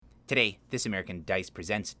Today, This American Dice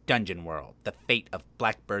presents Dungeon World, the fate of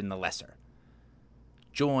Blackburn the Lesser.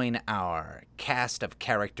 Join our cast of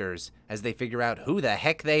characters as they figure out who the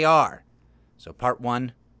heck they are. So part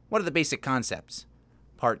 1, what are the basic concepts?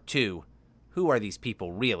 Part 2, who are these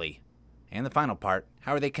people really? And the final part,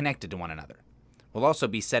 how are they connected to one another? We'll also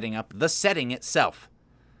be setting up the setting itself.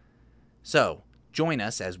 So, join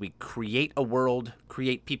us as we create a world,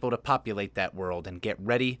 create people to populate that world, and get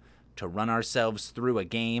ready to run ourselves through a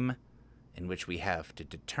game in which we have to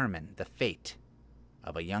determine the fate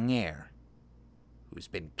of a young heir who's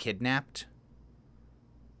been kidnapped,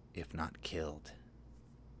 if not killed.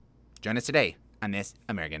 Join us today on This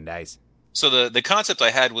American Dice. So the concept I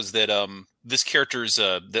had was that this character's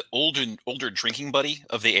the older drinking buddy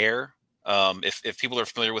of the heir. If people are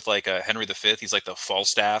familiar with like Henry V, he's like the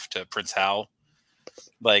Falstaff to Prince Hal.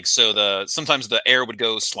 Like, so sometimes the heir would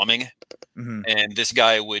go slumming, and this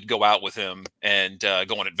guy would go out with him and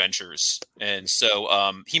go on adventures. And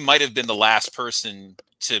so he might have been the last person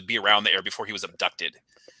to be around the heir before he was abducted.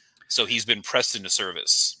 So he's been pressed into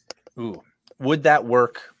service. Ooh, would that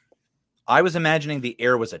work? I was imagining the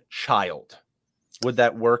heir was a child. Would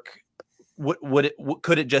that work?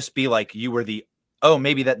 Could it just be like you were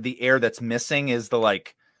maybe that the heir that's missing is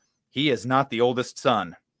he is not the oldest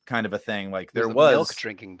son kind of a thing. Like there was milk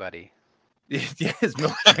drinking buddy. Yeah, his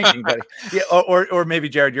milk drinking buddy. Yeah, or maybe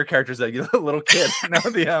Jared, your character's a little kid. I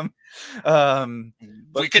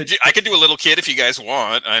could do a little kid if you guys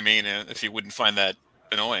want. I mean, if you wouldn't find that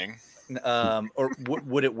annoying. Or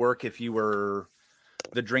would it work if you were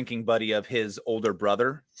the drinking buddy of his older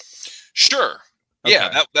brother? Sure. Okay.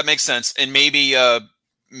 Yeah, that makes sense. And maybe I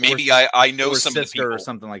know some sister of the people or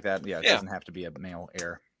something like that. Yeah, it doesn't have to be a male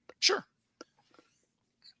heir. Sure.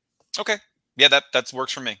 Okay. Yeah, that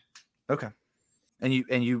works for me. Okay.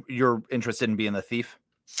 And you're interested in being the thief?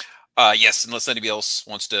 Yes, unless anybody else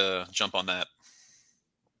wants to jump on that.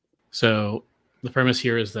 So the premise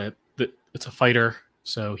here is that it's a fighter,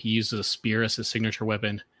 so he uses a spear as his signature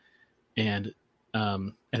weapon, and I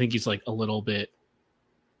think he's like a little bit,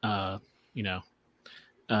 got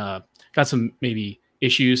some maybe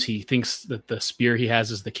issues. He thinks that the spear he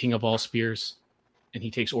has is the king of all spears, and he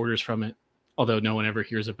takes orders from it, although no one ever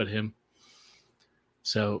hears it but him.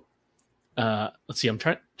 So let's see. I'm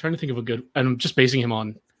trying to think of a good. And I'm just basing him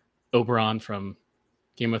on Oberon from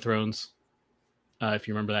Game of Thrones. If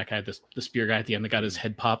you remember that guy, the spear guy at the end that got his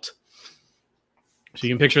head popped. So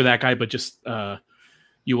you can picture that guy, but just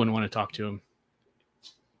you wouldn't want to talk to him.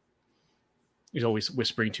 He's always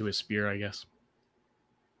whispering to his spear, I guess.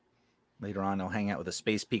 Later on, he'll hang out with a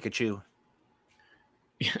space Pikachu.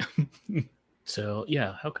 Yeah. So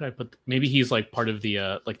yeah, how could I put? Maybe he's like part of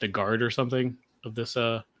the like the guard or something of this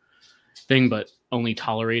thing, but only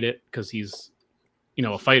tolerate it because he's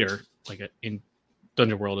a fighter. Like in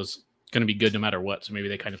Dungeon World is going to be good no matter what. So maybe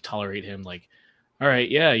they kind of tolerate him. Like, all right,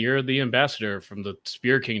 yeah, you're the ambassador from the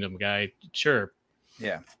Spear Kingdom guy. Sure,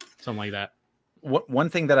 yeah, something like that. One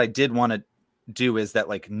thing that I did want to do is that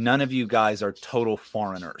like none of you guys are total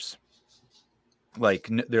foreigners. Like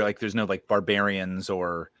they're like there's no like barbarians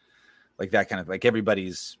or like that kind of like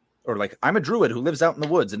everybody's. Or like, I'm a druid who lives out in the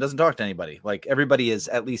woods and doesn't talk to anybody. Like everybody is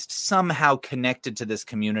at least somehow connected to this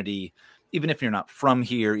community, even if you're not from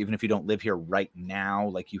here, even if you don't live here right now,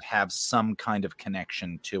 like you have some kind of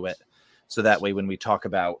connection to it. So that way, when we talk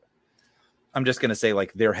about, I'm just going to say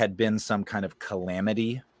like there had been some kind of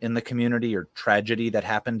calamity in the community or tragedy that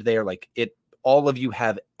happened there. Like all of you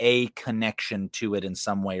have a connection to it in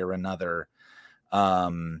some way or another.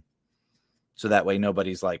 So that way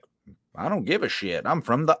nobody's like, I don't give a shit. I'm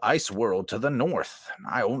from the ice world to the north.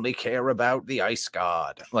 I only care about the ice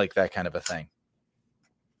god. Like that kind of a thing.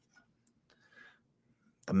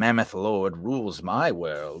 The Mammoth Lord rules my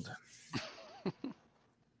world.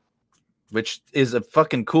 Which is a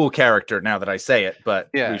fucking cool character now that I say it, but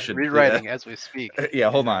we should rewriting as we speak.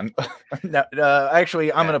 Hold on. No,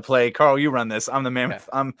 actually, I'm going to play. Carl, you run this. I'm the Mammoth.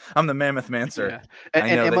 Yeah. I'm the Mammoth Mancer. Yeah.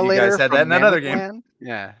 I know that you guys had that in another game. Man?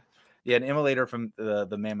 Yeah. Yeah, an immolator from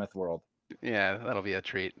the Mammoth world. Yeah, that'll be a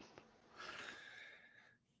treat.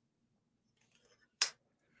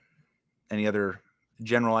 Any other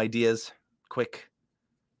general ideas? Quick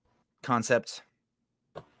concepts?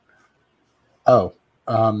 Oh,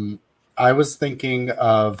 I was thinking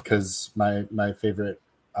of, because my favorite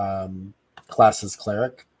class is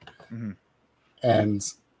cleric. Mm-hmm. And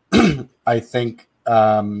I think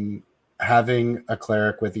having a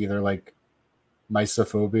cleric with either like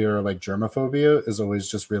mysophobia or like germophobia is always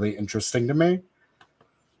just really interesting to me.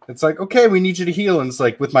 It's like, okay, we need you to heal, and it's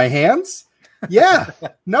like, with my hands? Yeah,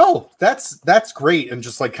 no, that's great. And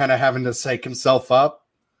just like kind of having to psych himself up.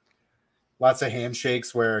 lots of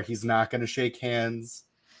handshakes where he's not going to shake hands.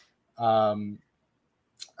 I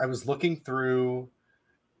was looking through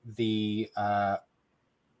the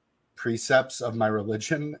precepts of my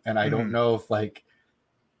religion, and I don't know if like,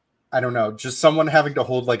 I don't know, just someone having to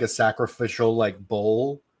hold like a sacrificial like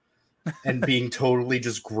bowl and being totally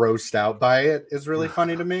just grossed out by it is really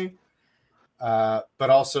funny to me. But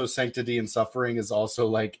also sanctity and suffering is also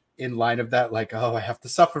like in line of that, like, oh, I have to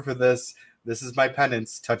suffer for this. This is my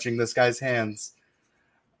penance, touching this guy's hands.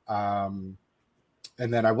 And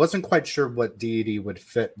then I wasn't quite sure what deity would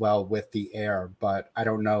fit well with the air, but I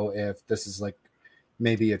don't know if this is like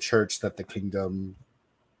maybe a church that the kingdom.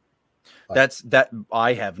 That's that.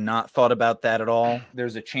 I have not thought about that at all.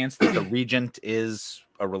 There's a chance that the regent is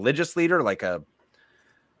a religious leader, like a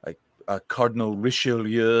Cardinal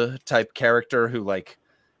Richelieu type character who like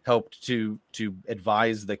helped to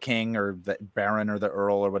advise the king or the baron or the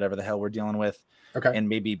earl or whatever the hell we're dealing with. Okay. And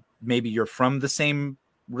maybe you're from the same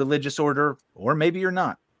religious order, or maybe you're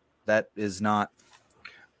not. That is not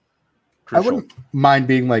crucial. I wouldn't mind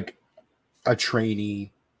being like a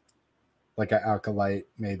trainee, like an acolyte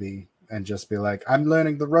maybe, and just be like, I'm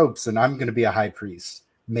learning the ropes and I'm going to be a high priest.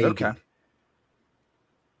 Maybe. Okay.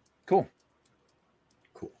 Cool.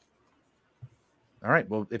 All right.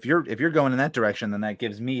 Well, if you're going in that direction, then that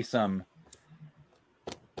gives me some.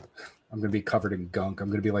 I'm gonna be covered in gunk. I'm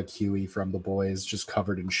gonna be like Huey from The Boys, just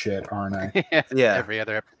covered in shit, aren't I? Yeah. Every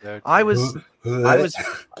other episode. I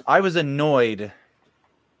was annoyed.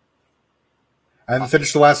 I haven't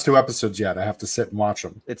finished the last 2 episodes yet. I have to sit and watch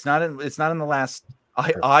them. It's not in the last.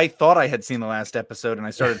 I thought I had seen the last episode, and I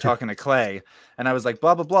started talking to Clay, and I was like,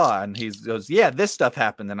 blah blah blah, and he goes, yeah, this stuff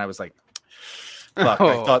happened, and I was like, fuck,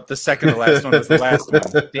 I thought the second to last one was the last one.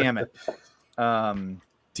 Damn it.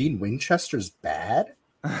 Dean Winchester's bad.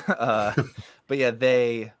 But yeah,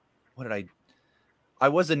 I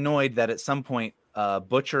was annoyed that at some point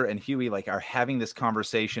Butcher and Huey like are having this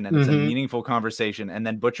conversation, and it's a meaningful conversation, and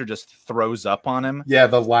then Butcher just throws up on him. Yeah,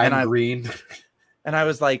 the lime green. And I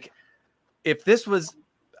was like, I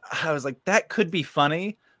was like, that could be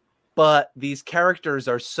funny, but these characters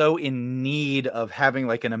are so in need of having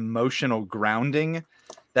like an emotional grounding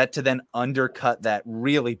that to then undercut that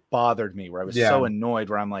really bothered me, where I was so annoyed,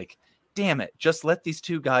 where I'm like, damn it, just let these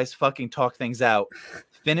two guys fucking talk things out,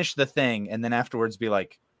 finish the thing, and then afterwards be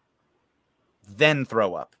like, then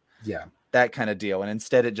throw up. Yeah. That kind of deal. And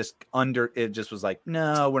instead it just was like,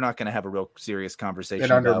 no, we're not going to have a real serious conversation.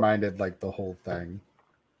 It undermined like the whole thing.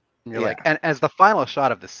 You're like, and as the final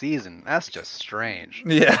shot of the season, that's just strange.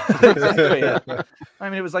 Yeah. Exactly, yeah. I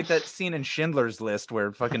mean, it was like that scene in Schindler's List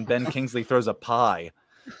where fucking Ben Kingsley throws a pie.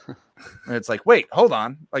 And it's like, wait, hold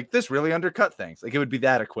on. Like, this really undercut things. Like, it would be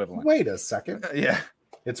that equivalent. Wait a second. Yeah.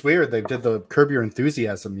 It's weird. They did the Curb Your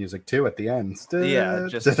Enthusiasm music, too, at the end. Yeah,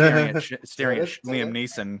 just staring at Liam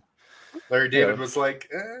Neeson. Larry David was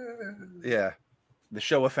like, Yeah. The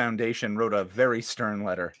Showa Foundation wrote a very stern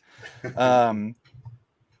letter.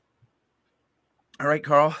 All right,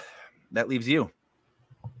 Carl, that leaves you.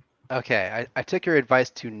 Okay, I took your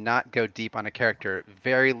advice to not go deep on a character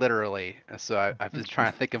very literally, so I've been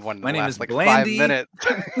trying to think of one in the last like Blandy. 5 minutes.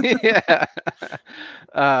 Yeah.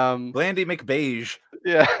 Blandy McBeige.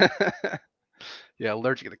 Yeah. Yeah,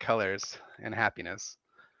 allergic to colors and happiness,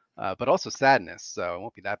 but also sadness, so it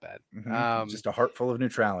won't be that bad. Just a heart full of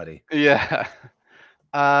neutrality. Yeah.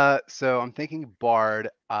 So I'm thinking Bard.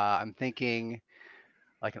 I'm thinking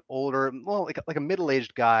like an older, well, like a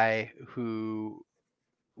middle-aged guy who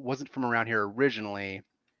wasn't from around here originally,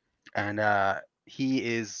 and he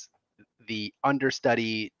is the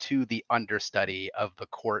understudy to the understudy of the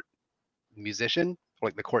court musician,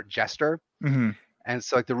 like the court jester. And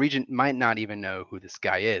so like the regent might not even know who this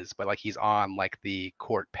guy is, but like he's on like the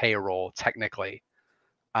court payroll technically,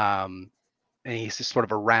 and he's just sort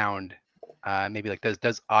of around, maybe like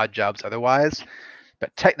does odd jobs otherwise,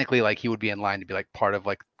 but technically like he would be in line to be like part of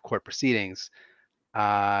like court proceedings.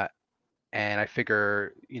 And I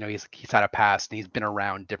figure, you know, he's had a past and he's been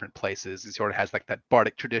around different places. He sort of has like that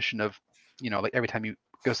bardic tradition of, you know, like every time you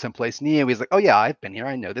go someplace new, he's like, oh yeah, I've been here.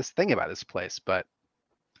 I know this thing about this place. But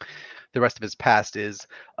the rest of his past is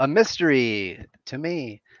a mystery to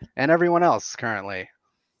me and everyone else currently.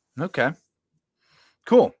 Okay.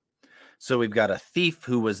 Cool. So we've got a thief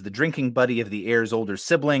who was the drinking buddy of the heir's older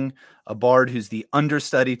sibling, a bard who's the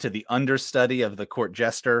understudy to the understudy of the court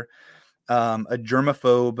jester, a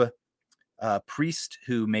germaphobe priest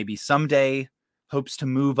who maybe someday hopes to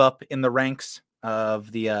move up in the ranks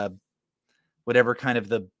of the whatever kind of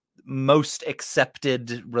the most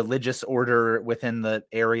accepted religious order within the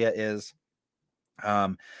area is,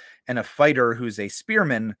 and a fighter who's a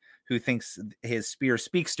spearman who thinks his spear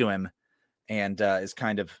speaks to him, and is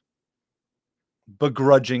kind of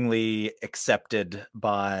begrudgingly accepted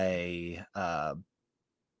by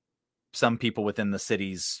some people within the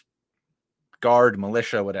city's guard,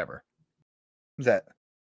 militia, whatever. Does that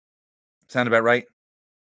sound about right?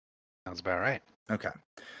 Sounds about right. Okay.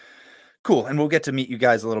 Cool. And we'll get to meet you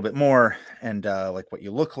guys a little bit more and like what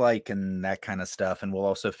you look like and that kind of stuff. And we'll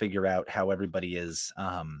also figure out how everybody is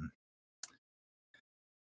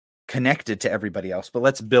connected to everybody else. But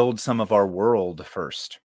let's build some of our world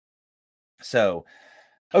first. So,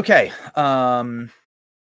 okay. The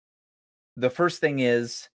first thing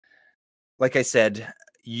is, like I said,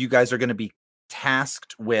 you guys are going to be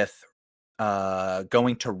tasked with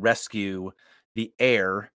going to rescue the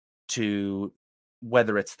heir to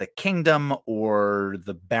whether it's the kingdom or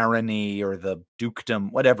the barony or the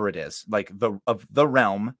dukedom, whatever it is, like of the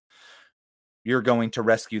realm. You're going to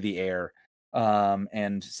rescue the heir.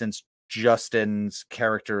 And since Justin's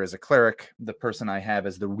character is a cleric, the person I have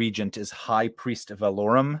as the regent is High Priest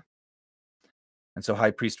Valorum. And so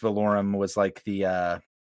High Priest Valorum was like the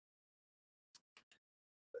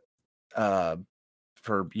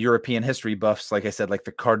for European history buffs, like I said, like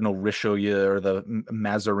the Cardinal Richelieu or the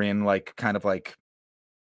Mazarin, like kind of like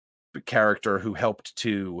character who helped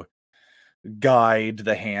to guide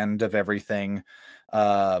the hand of everything,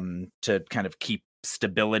 to kind of keep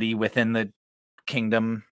stability within the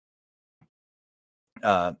kingdom.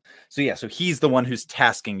 So he's the one who's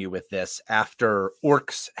tasking you with this after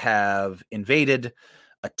orcs have invaded,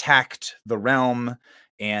 attacked the realm,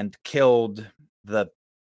 and killed the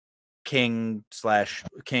king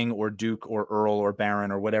or duke or earl or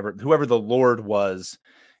baron or whatever, whoever the lord was,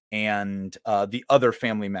 and the other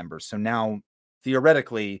family members. So now,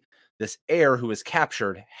 theoretically, this heir who is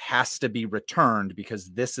captured has to be returned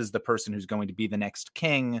because this is the person who's going to be the next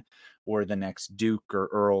king or the next duke or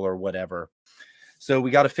earl or whatever. So we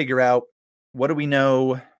got to figure out, what do we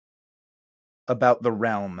know about the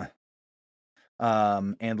realm?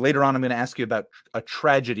 And later on, I'm going to ask you about a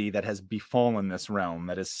tragedy that has befallen this realm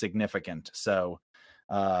that is significant. So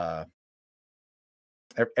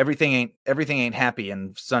everything ain't happy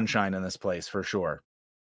and sunshine in this place for sure.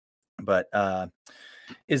 But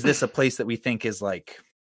is this a place that we think is like,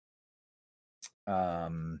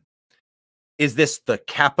 is this the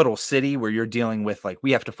capital city where you're dealing with, like,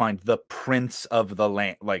 we have to find the prince of the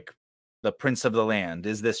land, like the prince of the land?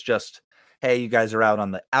 Is this just, hey, you guys are out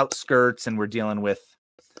on the outskirts and we're dealing with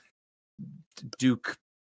Duke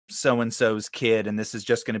so-and-so's kid, and this is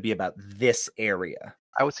just going to be about this area?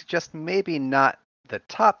 I would suggest maybe not the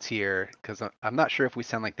top tier, because I'm not sure if we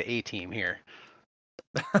sound like the A team here.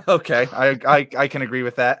 Okay, I can agree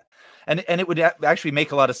with that, and it would actually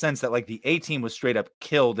make a lot of sense that like the A team was straight up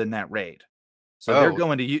killed in that raid, so they're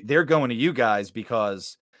going to you. They're going to you guys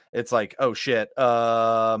because it's like, oh shit,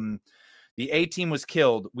 the A team was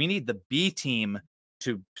killed. We need the B team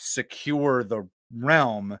to secure the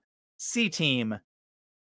realm. C team,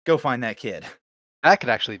 go find that kid. That could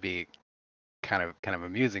actually be kind of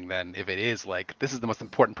amusing then, if it is like, this is the most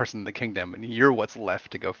important person in the kingdom and you're what's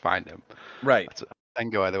left to go find him. Right. I can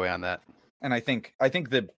go either way on that. And I think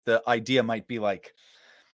the idea might be like,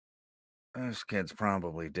 this kid's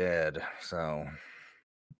probably dead, so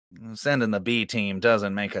sending the B team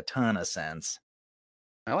doesn't make a ton of sense.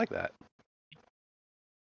 I like that.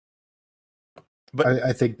 But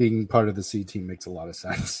I think being part of the C team makes a lot of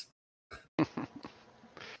sense.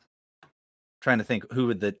 Trying to think, who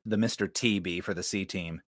would the Mr. T be for the C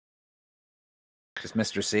team? Just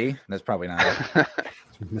Mr. C? That's probably not it.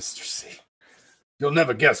 Mr. C. You'll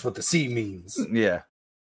never guess what the C means. Yeah.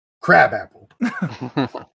 Crab apple.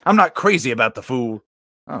 I'm not crazy about the fool.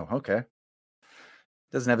 Oh, okay.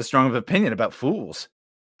 Doesn't have a strong of opinion about fools.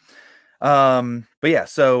 But yeah,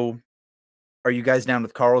 so are you guys down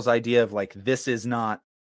with Carl's idea of like, this is not,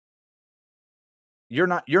 you're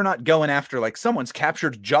not going after like someone's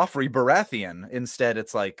captured Joffrey Baratheon. Instead,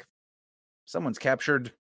 it's like someone's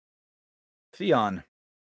captured Theon,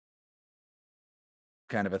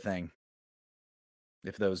 kind of a thing.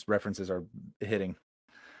 If those references are hitting.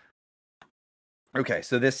 Okay,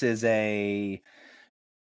 so this is a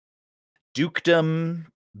dukedom,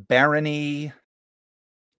 barony,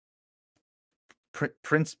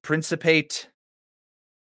 principate,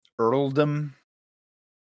 earldom,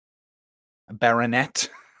 baronet.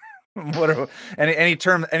 What are any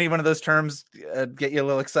term? Any one of those terms get you a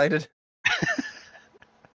little excited?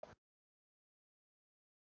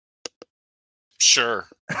 Sure.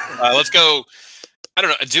 Let's go. I don't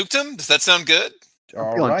know. A dukedom? Does that sound good?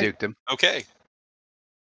 All Feeling right. dukedom. Okay.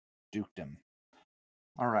 Dukedom.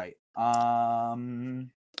 All right.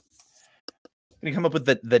 going to come up with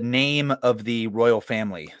the name of the royal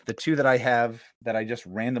family. The two that I have that I just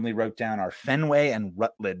randomly wrote down are Fenway and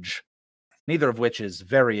Rutledge, neither of which is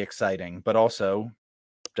very exciting, but also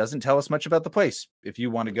doesn't tell us much about the place. If you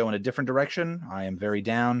want to go in a different direction, I am very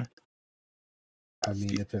down. I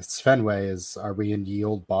mean, if it's Fenway, are we in ye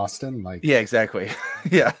old Boston? Like, yeah, exactly.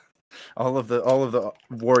 Yeah, all of the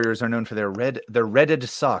Warriors are known for their redded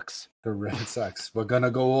socks. The Red Sox. We're gonna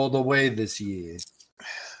go all the way this year.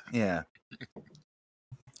 Yeah.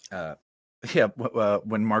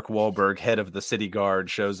 When Mark Wahlberg, head of the city guard,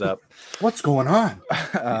 shows up. What's going on?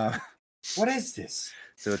 What is this?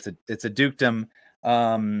 So it's a dukedom.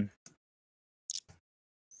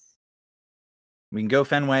 We can go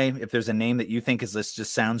Fenway if there's a name that you think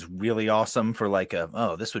just sounds really awesome for like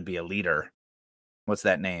this would be a leader. What's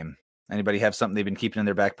that name? Anybody have something they've been keeping in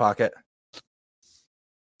their back pocket?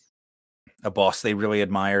 A boss they really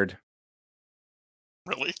admired?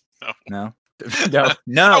 Really? No.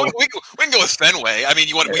 No. We can go with Fenway. I mean,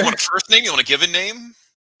 you want a first name? You want a given name?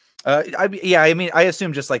 I mean, I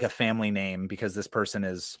assume just like a family name because this person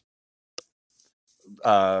is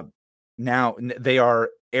now they are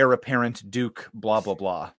heir apparent Duke blah blah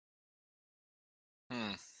blah.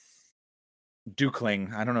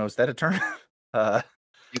 Dukeling. I don't know. Is that a term?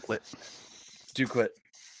 Dukelet.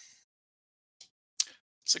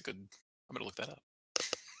 It's a good. I'm gonna look that up.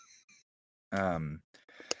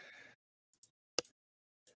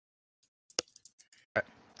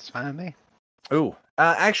 It's fine with me. Oh,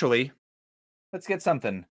 actually, let's get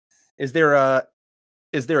something. Is there a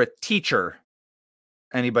teacher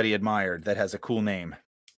anybody admired that has a cool name?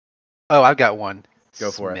 Oh, I've got one.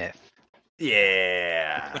 Go for Smith. it.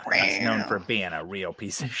 Yeah, he's known for being a real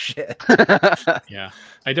piece of shit. Yeah,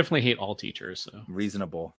 I definitely hate all teachers. So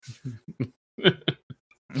Reasonable.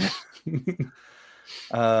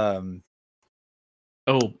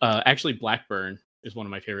 Actually, Blackburn is one of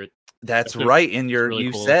my favorite. That's right.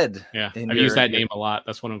 You cool. said. Yeah, I've used that name a lot.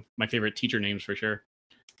 That's one of my favorite teacher names for sure.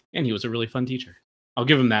 And he was a really fun teacher. I'll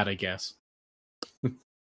give him that, I guess.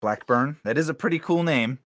 Blackburn. That is a pretty cool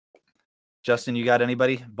name. Justin, you got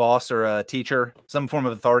anybody? Boss or a teacher? Some form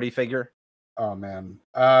of authority figure? Oh, man.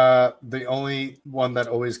 The only one that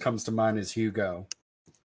always comes to mind is Hugo.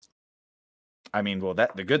 I mean, well,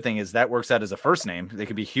 the good thing is that works out as a first name. They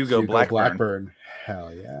could be Hugo Blackburn.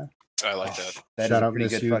 Hell yeah. I like that. Shout out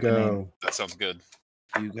Miss Hugo. That sounds good.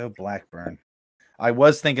 Hugo Blackburn. I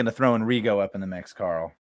was thinking of throwing Rigo up in the mix,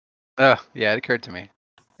 Carl. Oh, yeah, it occurred to me.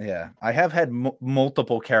 Yeah, I have had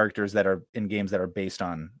multiple characters that are in games that are based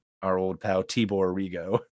on our old pal Tibor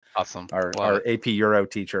Rigo. Awesome. Our AP Euro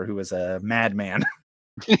teacher who was a madman.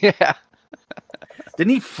 Yeah.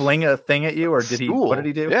 Didn't he fling a thing at you, or did Stool. What did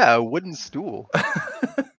he do? Yeah, a wooden stool.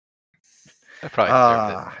 I probably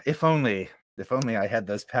deserved it. If only I had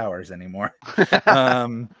those powers anymore.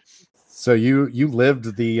 So you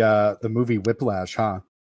lived the movie Whiplash, huh?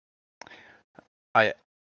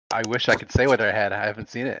 I wish I could say whether I had. I haven't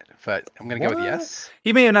seen it, but I'm gonna go with yes.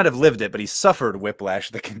 He may not have lived it, but he suffered whiplash,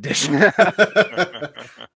 the condition.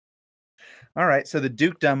 All right, so the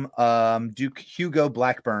dukedom, Duke Hugo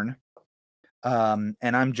Blackburn, and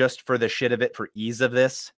I'm just for the shit of it, for ease of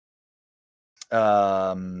this.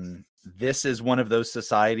 This is one of those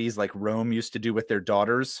societies like Rome used to do with their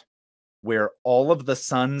daughters, where all of the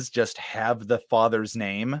sons just have the father's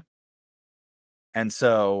name, and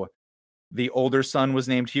so the older son was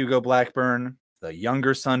named Hugo Blackburn. The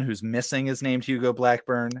younger son who's missing is named Hugo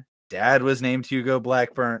Blackburn. Dad was named Hugo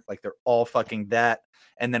Blackburn. Like they're all fucking that.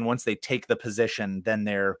 And then once they take the position, then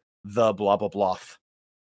they're the blah, blah, blah.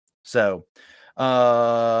 So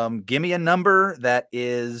give me a number that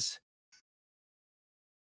is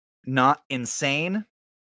not insane,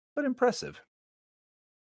 but impressive.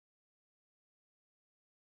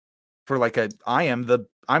 For like I'm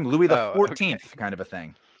Louis the 14th kind of a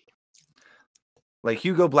thing. Like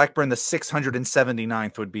Hugo Blackburn, the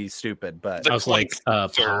 679th would be stupid, but I was like,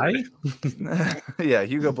 pie? Yeah,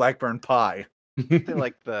 Hugo Blackburn pie. I feel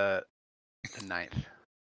like the 9th.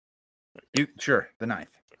 Sure, the 9th.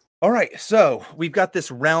 All right, so we've got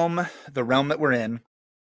this realm, the realm that we're in,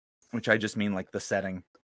 which I just mean like the setting,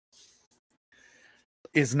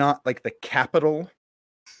 is not like the capital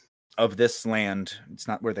of this land. It's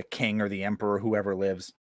not where the king or the emperor, whoever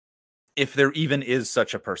lives, if there even is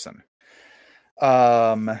such a person.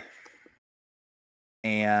 And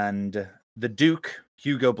the Duke,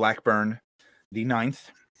 Hugo Blackburn, the 9th,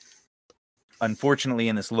 unfortunately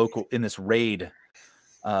in this raid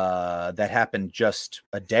that happened just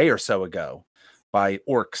a day or so ago by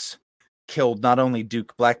orcs, killed not only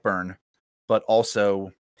Duke Blackburn, but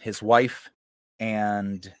also his wife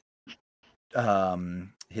and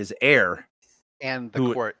his heir, And the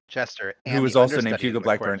who- court jester. And who is the also named understudy Hugo of the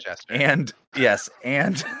court Blackburn, jester. and yes,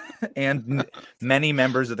 and many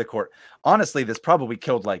members of the court. Honestly, this probably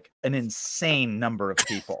killed like an insane number of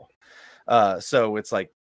people. So it's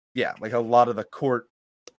like, yeah, like a lot of the court,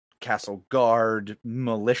 castle guard,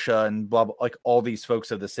 militia, and blah blah. Like all these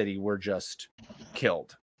folks of the city were just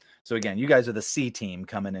killed. So again, you guys are the C team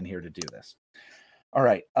coming in here to do this. All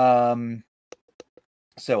right.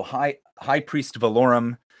 So High Priest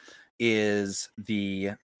Valorum is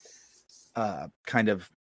the kind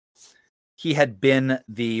of, he had been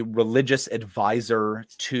the religious advisor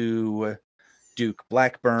to Duke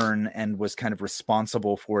Blackburn and was kind of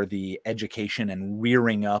responsible for the education and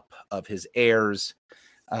rearing up of his heirs.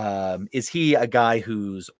 Is he a guy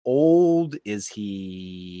who's old? Is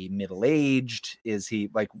he middle-aged? Is he,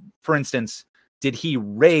 like, for instance, did he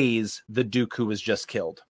raise the Duke who was just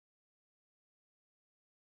killed?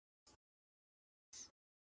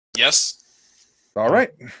 Yes. All right.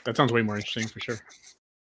 That sounds way more interesting for sure.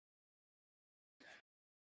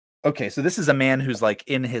 Okay, so this is a man who's like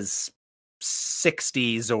in his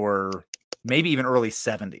 60s or maybe even early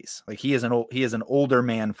 70s. Like he is an older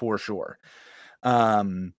man for sure.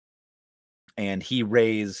 And he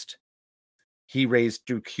raised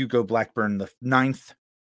Duke Hugo Blackburn the Ninth,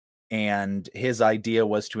 and his idea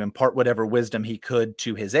was to impart whatever wisdom he could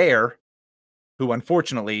to his heir, who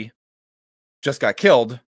unfortunately just got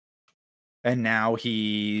killed. And now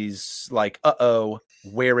he's like, uh-oh,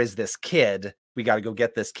 where is this kid? We got to go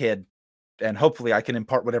get this kid, and hopefully I can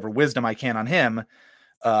impart whatever wisdom I can on him,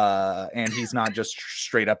 and he's not just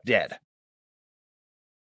straight up dead.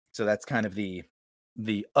 So that's kind of the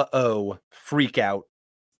uh-oh freak out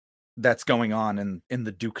that's going on in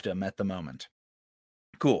the dukedom at the moment.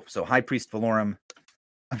 Cool. So High Priest Valorum,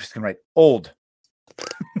 I'm just gonna write old.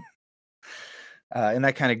 And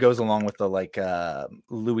that kind of goes along with the like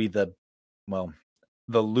Louis the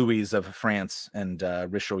Louis of France and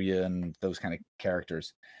Richelieu and those kind of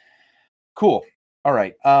characters. Cool. All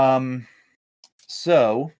right.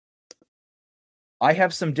 So I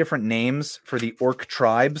have some different names for the orc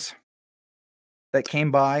tribes that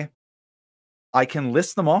came by. I can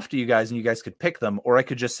list them off to you guys and you guys could pick them, or I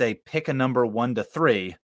could just say pick a number 1 to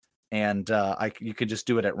 3 and you could just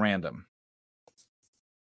do it at random.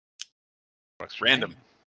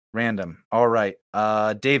 Random. All right.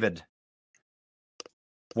 David.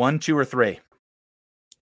 1, 2, or 3?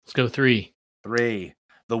 Let's go 3. 3.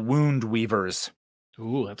 The Wound Weavers.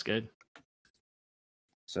 Ooh, that's good.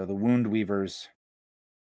 So the Wound Weavers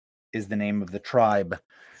is the name of the tribe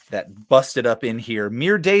that busted up in here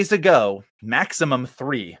mere days ago, maximum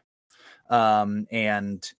 3.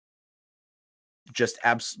 And just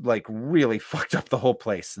really fucked up the whole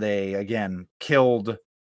place. They, again, killed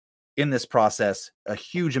in this process a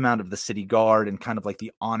huge amount of the city guard, and kind of like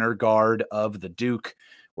the honor guard of the Duke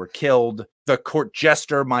were killed. The court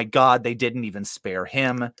jester, my God, they didn't even spare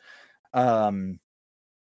him.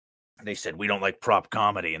 They said, we don't like prop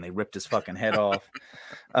comedy, and they ripped his fucking head off.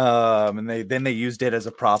 And they used it as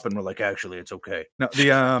a prop and were like, actually, it's okay. No,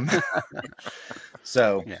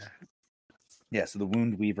 so the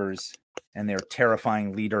Wound Weavers and their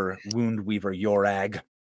terrifying leader, Wound Weaver Yorag.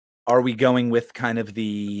 Are we going with kind of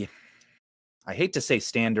the, I hate to say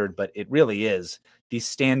standard, but it really is the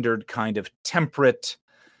standard kind of temperate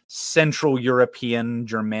Central European,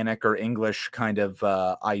 Germanic, or English kind of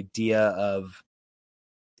idea of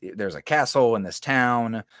there's a castle in this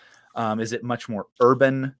town? Is it much more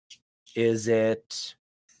urban? Is it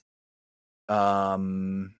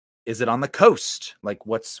on the coast? Like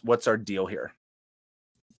what's our deal here?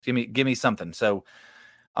 Give me something. So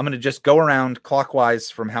I'm going to just go around clockwise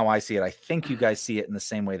from how I see it. I think you guys see it in the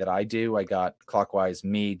same way that I do. I got clockwise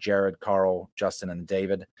me, Jared, Carl, Justin, and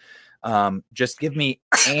David. Just give me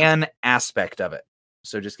an aspect of it.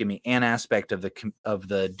 So just give me an aspect of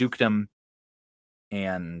the dukedom,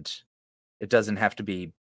 and it doesn't have to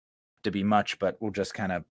be much, but we'll just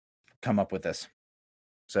kind of come up with this.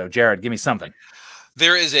 So Jared, give me something.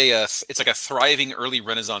 There is it's like a thriving early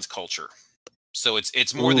Renaissance culture. So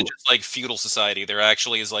it's more than just like feudal society. There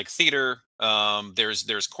actually is like theater.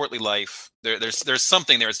 There's courtly life. There's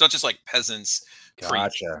something there. It's not just like peasants,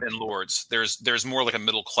 priests, and lords. There's more like a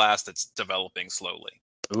middle class that's developing slowly.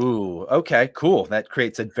 Ooh, okay, cool. That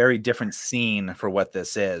creates a very different scene for what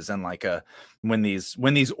this is. And like when these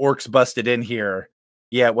orcs busted in here,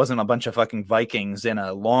 yeah, it wasn't a bunch of fucking Vikings in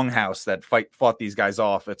a longhouse that fought these guys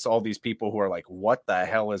off. It's all these people who are like, what the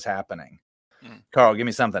hell is happening? Carl, give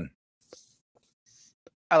me something.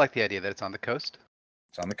 I like the idea that it's on the coast.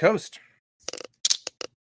 It's on the coast.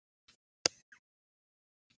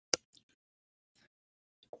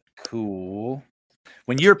 Cool.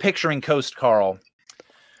 When you're picturing coast, Carl,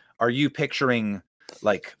 are you picturing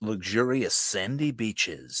like luxurious sandy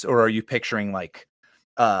beaches, or are you picturing like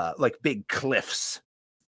big cliffs?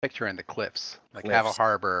 Picturing the cliffs, like have a Cliffs.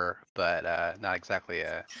 harbor, but not exactly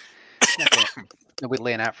a. Nobody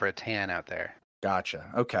laying out for a tan out there.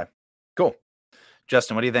 Gotcha. Okay. Cool.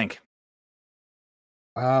 Justin, what do you think?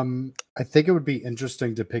 I think it would be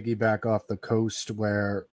interesting to piggyback off the coast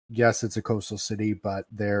where, yes, it's a coastal city, but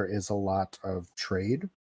there is a lot of trade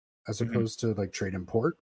as Mhm. opposed to like trade and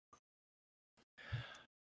port.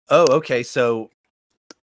 Oh, okay. So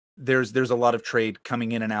there's a lot of trade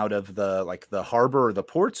coming in and out of the harbor or the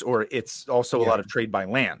ports, or it's also a Yeah. lot of trade by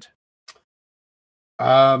land,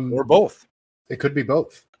 Um, or both. it could be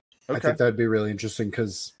both. I Okay. think that would be really interesting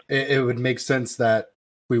because it would make sense that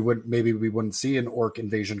we wouldn't see an orc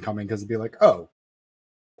invasion coming because it'd be like, oh,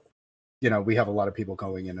 we have a lot of people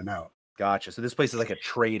going in and out. Gotcha. So this place is like a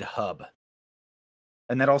trade hub.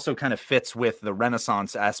 And that also kind of fits with the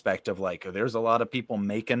Renaissance aspect of like, there's a lot of people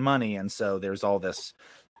making money. And so there's all this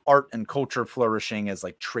art and culture flourishing as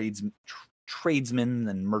like tradesmen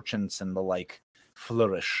and merchants and the like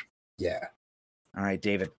flourish. Yeah. All right,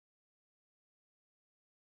 David.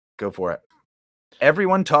 Go for it.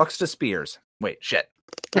 Everyone talks to spears. Wait, shit.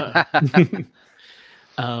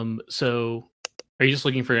 So are you just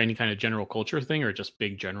looking for any kind of general culture thing, or just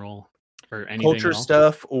big general, or anything Culture else?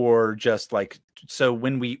 stuff, or just like, so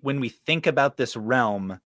when we think about this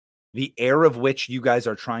realm, the heir of which you guys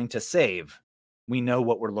are trying to save, we know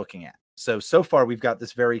what we're looking at. So far we've got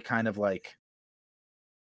this very kind of like,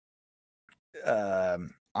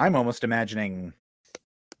 I'm almost imagining,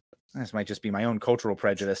 this might just be my own cultural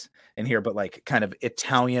prejudice in here, but like kind of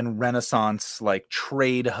Italian Renaissance, like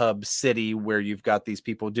trade hub city where you've got these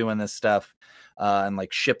people doing this stuff, and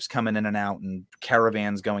like ships coming in and out and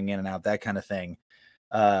caravans going in and out, that kind of thing.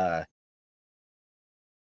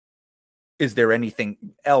 Is there anything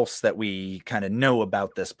else that we kind of know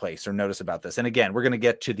about this place or notice about this? And again, we're going to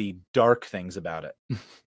get to the dark things about it.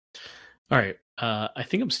 All right. I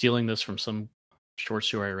think I'm stealing this from some short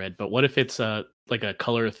story I read, but what if it's like a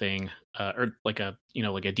color thing, or like a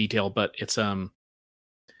like a detail, but it's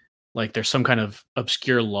like there's some kind of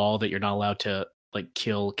obscure law that you're not allowed to like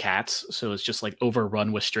kill cats, so it's just like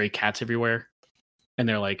overrun with stray cats everywhere, and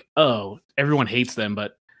they're like, oh, everyone hates them,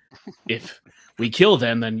 but if we kill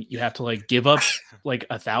them, then you have to like give up like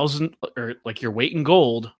 1,000 or like your weight in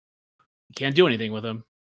gold. You can't do anything with them.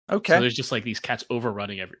 Okay. So there's just like these cats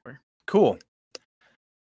overrunning everywhere. Cool.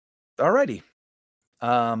 Alrighty.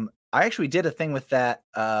 I actually did a thing with that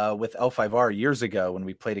with L5R years ago when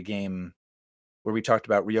we played a game where we talked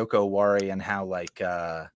about Ryoko Owari and how like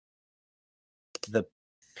the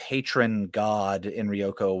patron god in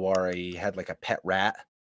Ryoko Owari had like a pet rat.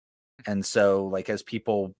 And so like as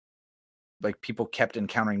people kept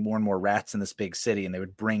encountering more and more rats in this big city, and they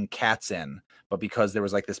would bring cats in, but because there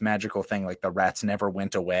was like this magical thing, like the rats never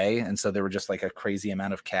went away, and so there were just like a crazy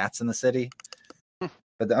amount of cats in the city.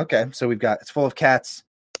 But okay, so it's full of cats.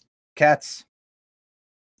 Cats.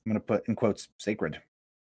 I'm going to put in quotes sacred.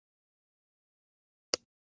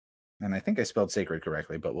 And I think I spelled sacred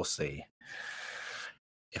correctly, but we'll see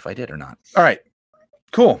if I did or not. All right,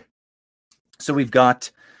 cool. So we've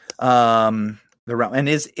got the realm, and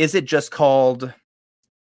is it just called?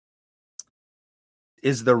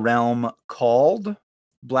 Is the realm called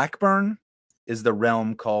Blackburn? Is the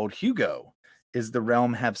realm called Hugo? Is the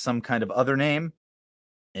realm have some kind of other name?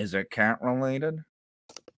 Is it cat related?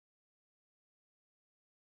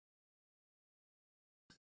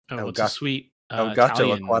 Oh, what's a sweet Gato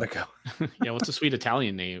Italian Aquatico. Yeah, what's a sweet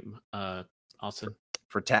Italian name, Austin?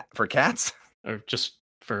 For cats? Or just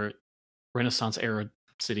for Renaissance era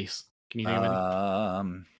cities? Can you name any?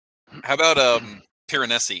 How about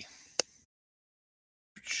Piranesi?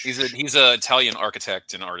 He's a Italian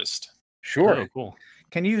architect and artist. Sure. Oh, cool.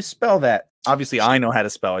 Can you spell that? Obviously, I know how to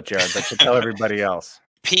spell it, Jared, but to tell everybody else.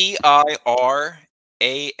 Piranesi.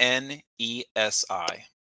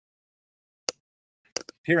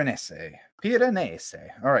 Piranesi.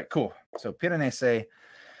 All right, cool. So Piranesi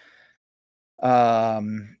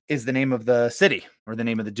is the name of the city or the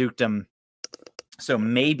name of the dukedom. So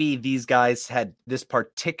maybe these guys this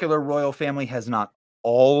particular royal family has not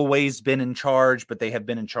always been in charge, but they have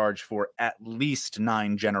been in charge for at least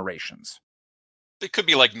 9 generations. It could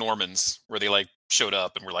be like Normans, where they like showed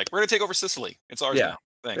up and were like, "We're gonna take over Sicily. It's ours now."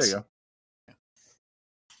 Thanks. There you go.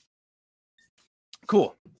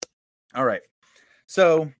 Cool. All right.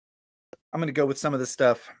 So I'm going to go with some of this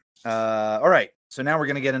stuff. All right. So now we're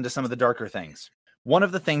going to get into some of the darker things. One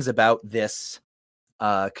of the things about this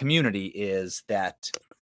community is that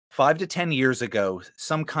 5 to 10 years ago,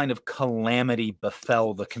 some kind of calamity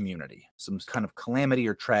befell the community. Some kind of calamity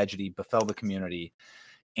or tragedy befell the community.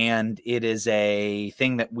 And it is a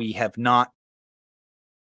thing that we have not,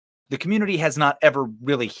 the community has not ever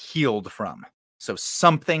really healed from. So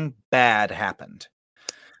something bad happened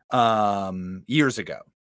years ago.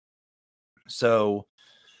 So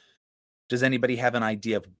does anybody have an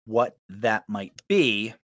idea of what that might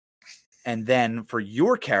be? And then for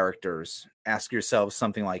your characters, ask yourselves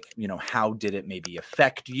something like, how did it maybe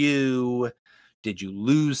affect you? Did you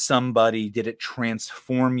lose somebody? Did it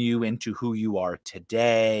transform you into who you are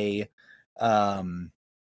today? Again,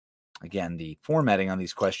 the formatting on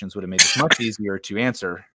these questions would have made it much easier to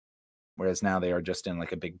answer, whereas now they are just in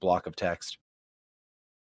like a big block of text.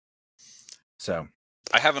 So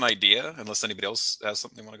I have an idea, unless anybody else has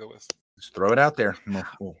something they want to go with. Just throw it out there.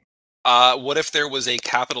 What if there was a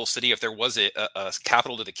capital city, if there was a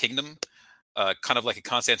capital to the kingdom, kind of like a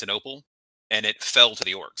Constantinople, and it fell to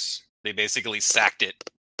the orcs? They basically sacked it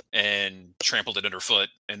and trampled it underfoot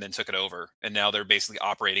and then took it over. And now they're basically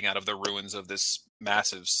operating out of the ruins of this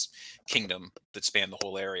massive kingdom that spanned the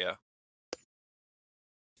whole area.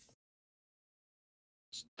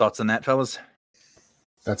 Thoughts on that, fellas?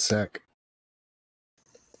 That's sick.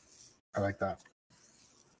 I like that.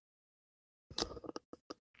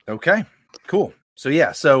 Okay, cool. So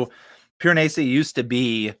Piranesi used to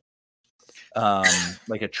be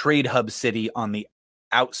like a trade hub city on the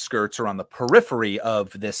outskirts or on the periphery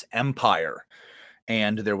of this empire.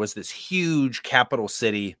 And there was this huge capital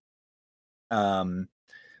city,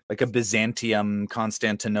 like a Byzantium,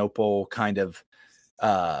 Constantinople kind of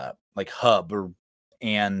like hub,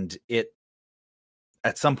 and it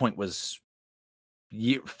at some point was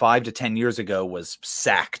 5 to 10 years ago was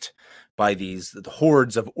sacked by the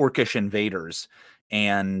hordes of orcish invaders.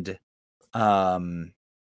 And all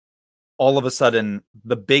of a sudden,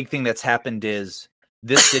 the big thing that's happened is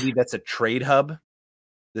this city that's a trade hub,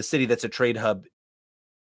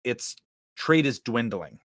 its trade is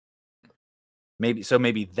dwindling.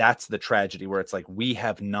 Maybe that's the tragedy, where it's like we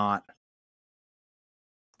have not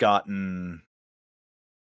gotten,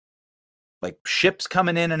 like, ships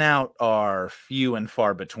coming in and out are few and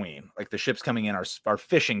far between. Like, the ships coming in are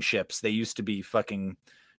fishing ships. They used to be fucking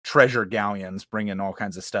treasure galleons bringing all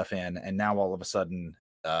kinds of stuff in, and now all of a sudden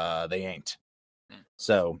they ain't.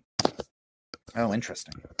 So,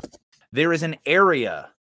 interesting. There is an area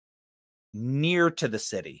near to the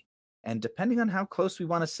city, and depending on how close we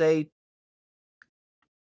want to say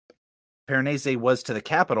Piranesi was to the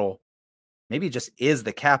capital, maybe it just is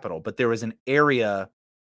the capital, but there is an area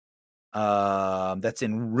that's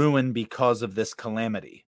in ruin because of this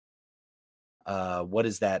calamity. What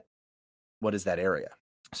is that area?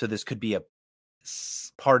 So this could be a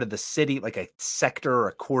part of the city, like a sector or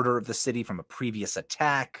a quarter of the city from a previous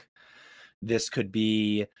attack. This could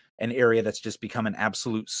be an area that's just become an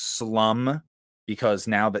absolute slum because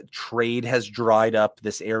now that trade has dried up,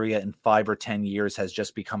 this area in 5 or 10 years has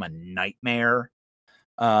just become a nightmare.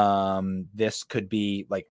 This could be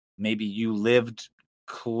like, maybe you lived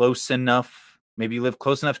close enough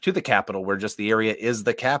to the capital where just the area is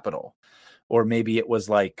the capital. Or maybe it was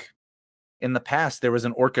like, in the past there was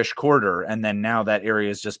an orcish quarter, and then now that area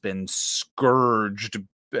has just been scourged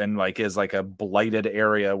and like is like a blighted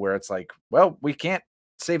area where it's like, well, we can't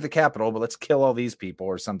save the capital, but let's kill all these people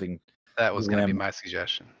or something. That was going to be my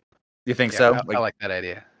suggestion. You think so? I like that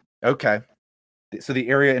idea. Okay. So the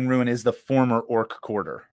area in ruin is the former orc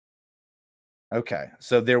quarter. Okay.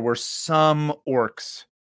 So there were some orcs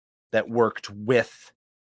that worked with,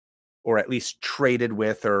 or at least traded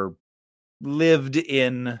with, or lived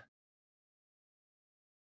in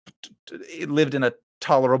a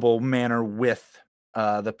tolerable manner with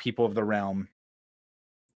the people of the realm.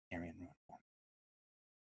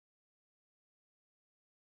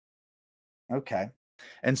 Okay.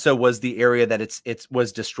 And so was the area that it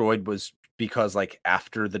was destroyed was because, like,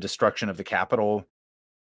 after the destruction of the capital,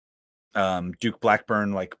 Duke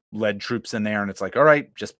Blackburn like led troops in there, and it's like, all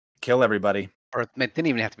right, just kill everybody. Or it didn't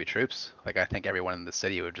even have to be troops. Like, I think everyone in the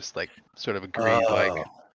city would just like sort of agree, like,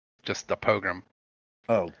 just a pogrom.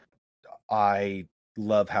 Oh, I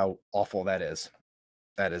love how awful that is.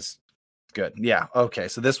 That is good. Yeah. Okay.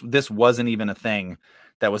 So this wasn't even a thing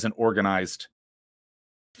that was an organized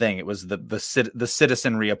thing. It was the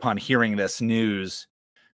citizenry, upon hearing this news,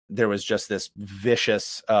 there was just this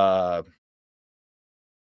vicious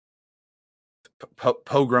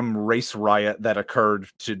pogrom race riot that occurred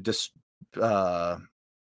to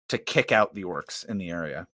kick out the orcs in the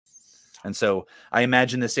area. And so I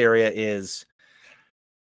imagine this area is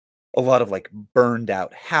a lot of like burned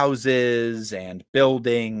out houses and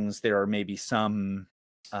buildings. There are maybe some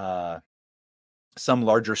some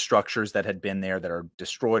larger structures that had been there that are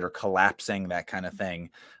destroyed or collapsing, that kind of thing.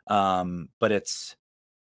 But it's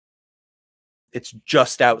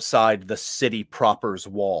just outside the city proper's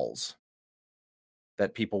walls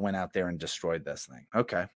that people went out there and destroyed this thing.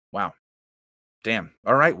 Okay. Wow. Damn.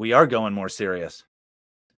 All right. We are going more serious.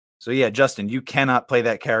 So yeah, Justin, you cannot play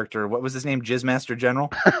that character. What was his name? Jizzmaster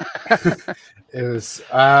General? It was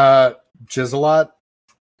Jizzalot.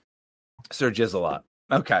 Sir Jizzalot.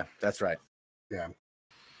 Okay. That's right. Yeah.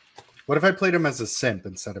 What if I played him as a simp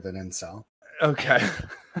instead of an incel? Okay.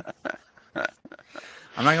 I'm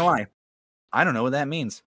not gonna lie. I don't know what that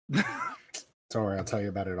means. Don't worry, I'll tell you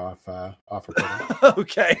about it off recording.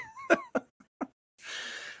 Okay.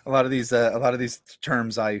 a lot of these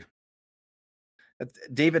terms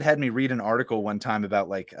David had me read an article one time about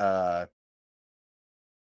like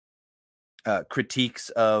critiques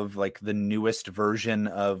of like the newest version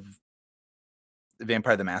of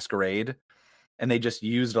Vampire the Masquerade, and they just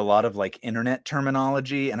used a lot of like internet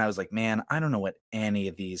terminology, and I was like, man, I don't know what any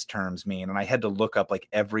of these terms mean, and I had to look up like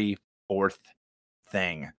every fourth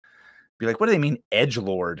thing. Be like, what do they mean,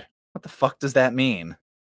 edgelord? What the fuck does that mean?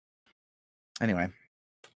 Anyway.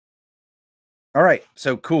 All right,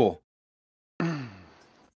 so cool.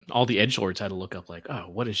 All the edgelords had to look up like, oh,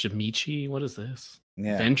 what is Shimichi? What is this?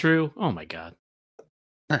 Yeah. Ventru? Oh my god.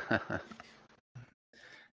 The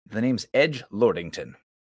name's Edge Lordington.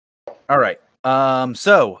 All right.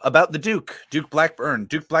 So about the Duke Blackburn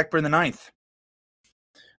the Ninth.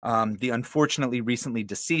 The unfortunately recently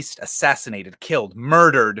deceased, assassinated, killed,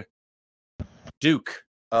 murdered Duke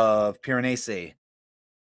of Piranesi.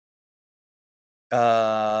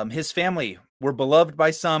 His family were beloved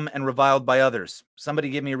by some and reviled by others. Somebody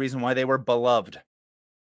give me a reason why they were beloved.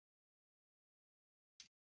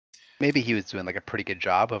 Maybe he was doing like a pretty good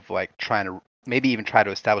job of like trying to maybe even try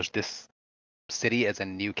to establish this city as a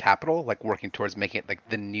new capital, like working towards making it like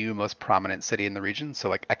the new most prominent city in the region. So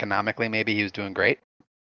like economically, maybe he was doing great.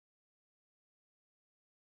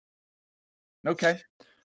 Okay.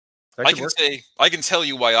 I can tell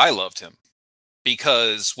you why I loved him.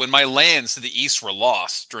 Because when my lands to the east were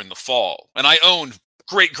lost during the fall, and I owned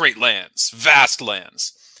great lands, vast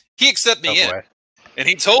lands, he accepted me in. And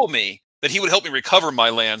he told me that he would help me recover my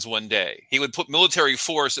lands one day. He would put military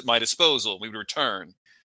force at my disposal. We would return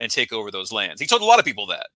and take over those lands. He told a lot of people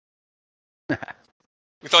that.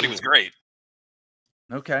 We thought he was great.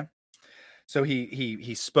 Okay. So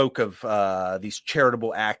he spoke of these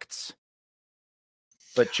charitable acts,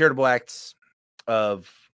 but charitable acts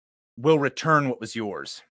of will return what was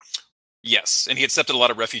yours. Yes, and he accepted a lot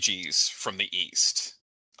of refugees from the east.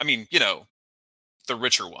 I mean, you know, the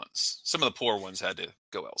richer ones. Some of the poor ones had to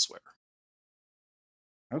go elsewhere.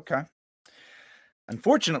 Okay.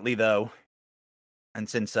 Unfortunately, though, and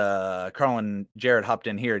since Carl and Jared hopped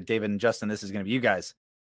in here, David and Justin, this is going to be you guys.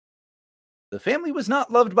 The family was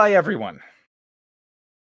not loved by everyone.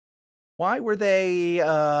 Why were they?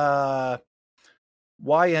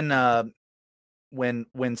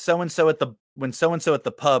 When so and so at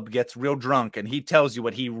the pub gets real drunk and he tells you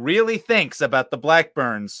what he really thinks about the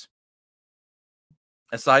Blackburns,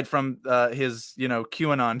 aside from his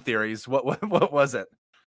QAnon theories, what was it?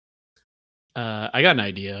 I got an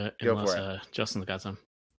idea. Unless Justin's got some.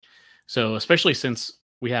 So especially since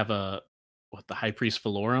we have the High Priest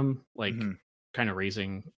Valorum, like kind of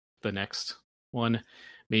raising the next one,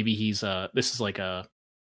 maybe he's this is like a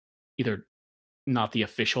either not the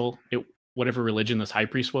official whatever religion this high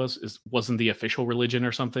priest wasn't the official religion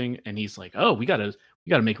or something, and he's like, oh, we gotta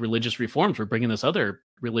make religious reforms. We're bringing this other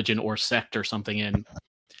religion or sect or something in,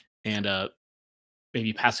 and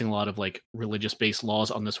maybe passing a lot of like religious based laws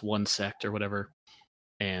on this one sect or whatever.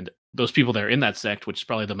 And those people that are in that sect, which is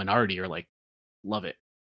probably the minority, are like, love it,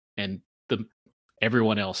 and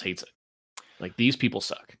everyone else hates it. Like, these people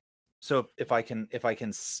suck. So if I can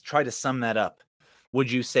try to sum that up, would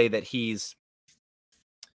you say that he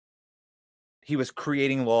was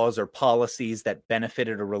creating laws or policies that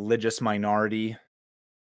benefited a religious minority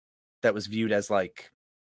that was viewed as like,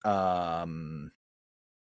 would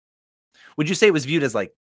you say it was viewed as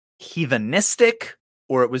like heathenistic,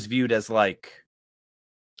 or it was viewed as like,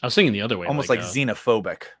 I was thinking the other way, almost like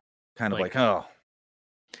xenophobic, kind of like, oh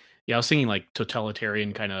yeah, I was thinking like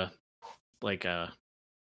totalitarian, kind of like a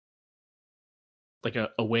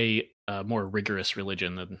way more rigorous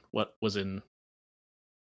religion than what was in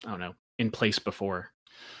place before.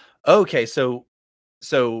 Okay, so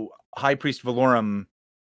High Priest Valorum,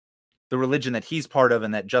 the religion that he's part of,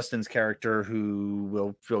 and that Justin's character, who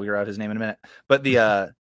we'll figure out his name in a minute, but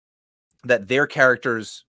the that their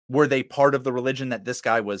characters, were they part of the religion that this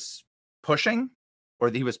guy was pushing, or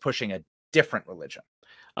he was pushing a different religion.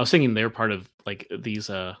 I was thinking they're part of like these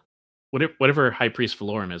whatever High Priest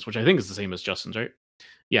Valorum is, which I think is the same as Justin's, right?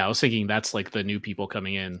 Yeah, I was thinking that's like the new people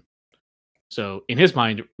coming in. So in his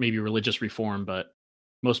mind, maybe religious reform, but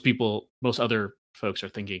most other folks are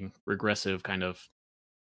thinking regressive kind of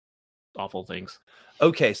awful things.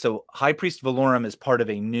 Okay, so High Priest Valorum is part of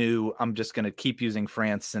a new, I'm just going to keep using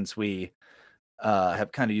France since we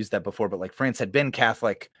have kind of used that before, but like France had been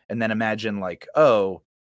Catholic, and then imagine like, oh,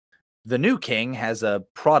 the new king has a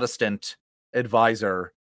Protestant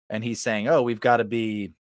advisor, and he's saying, oh, we've got to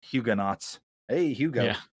be Huguenots. Hey,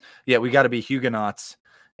 Hugo. Yeah, we got to be Huguenots.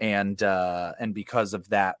 And because of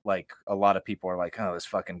that, like a lot of people are like, oh, this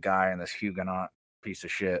fucking guy and this Huguenot piece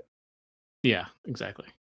of shit. Yeah, exactly.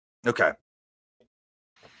 Okay.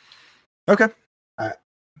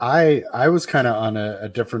 I was kind of on a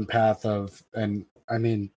different path of, and I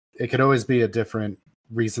mean, it could always be a different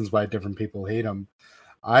reasons why different people hate him.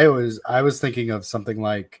 I was thinking of something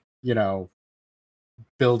like, you know,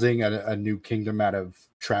 building a new kingdom out of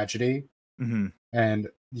tragedy. Mm-hmm. And,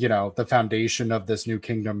 you know, the foundation of this new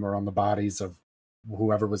kingdom are on the bodies of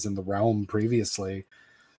whoever was in the realm previously,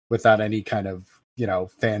 without any kind of, you know,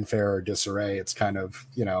 fanfare or disarray. It's kind of,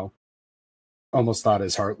 you know, almost thought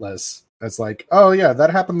as heartless. It's like, oh yeah,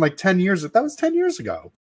 that happened like 10 years. That was 10 years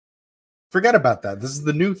ago. Forget about that. This is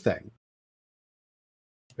the new thing.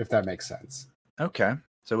 If that makes sense. Okay.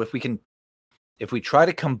 So if we try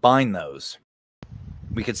to combine those,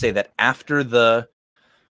 we could say that after the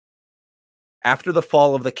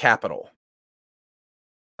fall of the capital,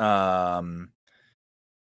 Duke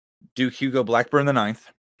Hugo Blackburn IX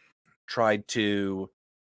tried to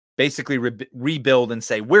basically rebuild and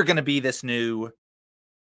say, we're going to be the new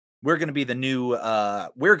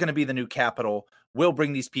capital. We'll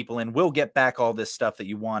bring these people in. We'll get back all this stuff that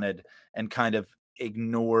you wanted, and kind of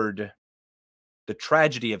ignored the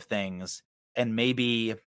tragedy of things. And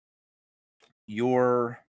maybe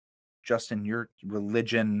your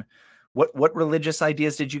religion, what religious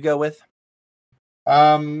ideas did you go with?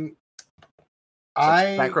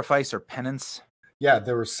 Sacrifice or penance? Yeah,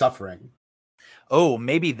 there was suffering. Oh,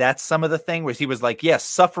 maybe that's some of the thing where he was like, yes,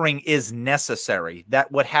 suffering is necessary.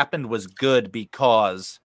 That what happened was good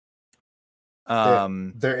because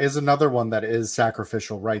there is another one that is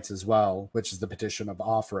sacrificial rites as well, which is the petition of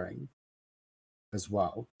offering as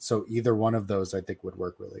well. So either one of those I think would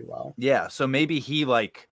work really well. Yeah, so maybe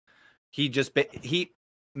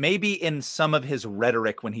maybe in some of his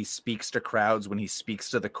rhetoric when he speaks to crowds, when he speaks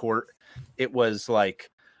to the court, it was like,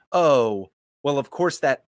 oh, well, of course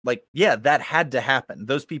that, like, yeah, that had to happen.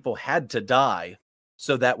 Those people had to die.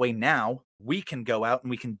 So that way now we can go out and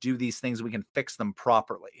we can do these things. We can fix them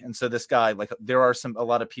properly. And so this guy, like, there are a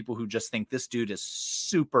lot of people who just think this dude is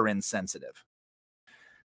super insensitive.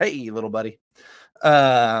 Hey, little buddy.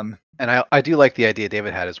 And I do like the idea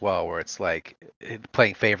David had as well, where it's like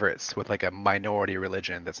playing favorites with like a minority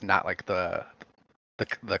religion that's not like the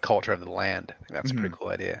culture of the land. I think that's a pretty cool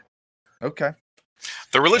idea. Okay.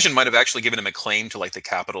 The religion might have actually given him a claim to like the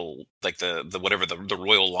capital, like the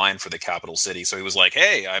royal line for the capital city. So he was like,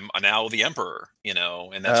 "Hey, I'm now the emperor," you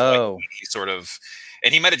know, and that's why he sort of,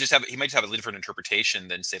 and he might just have a different interpretation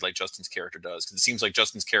than say like Justin's character does, because it seems like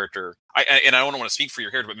Justin's character. I don't want to speak for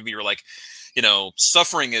your character, but maybe you're like, you know,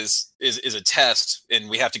 suffering is a test,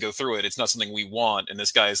 and we have to go through it. It's not something we want. And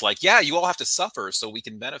this guy is like, yeah, you all have to suffer so we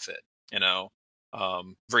can benefit. You know,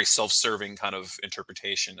 very self-serving kind of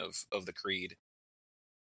interpretation of the creed.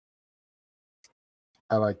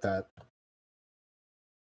 I like that.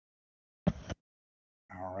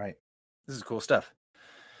 All right. This is cool stuff.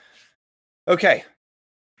 Okay.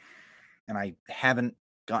 And I haven't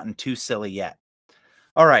gotten too silly yet.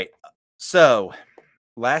 All right. So,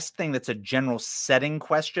 last thing that's a general setting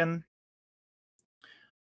question.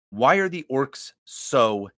 Why are the orcs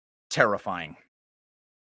so terrifying?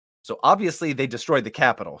 So, obviously, they destroyed the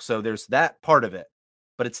capital. So, there's that part of it.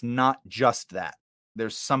 But it's not just that.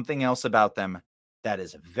 There's something else about them that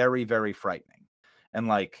is very, very frightening. And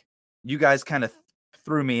like, you guys kind of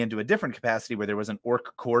threw me into a different capacity where there was an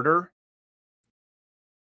orc quarter.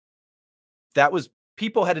 That was,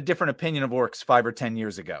 people had a different opinion of orcs 5 or 10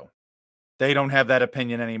 years ago. They don't have that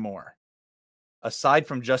opinion anymore. Aside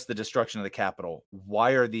from just the destruction of the capital,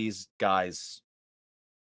 why are these guys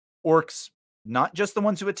orcs? Not just the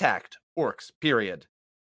ones who attacked, orcs, period.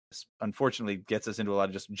 This unfortunately gets us into a lot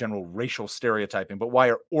of just general racial stereotyping, but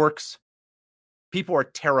why are orcs? People are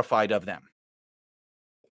terrified of them.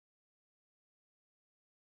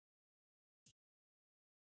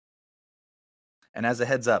 And as a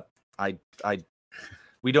heads up,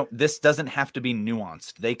 this doesn't have to be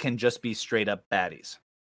nuanced. They can just be straight up baddies.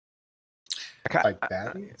 Like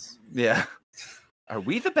baddies? Yeah. Are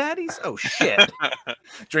we the baddies? Oh shit!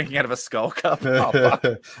 Drinking out of a skull cup. Oh, fuck.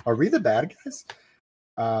 Are we the bad guys?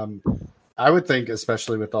 I would think,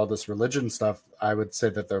 especially with all this religion stuff, I would say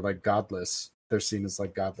that they're like godless. They're seen as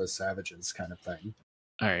like godless savages, kind of thing.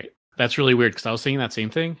 All right, that's really weird because I was thinking that same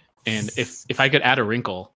thing. And if I could add a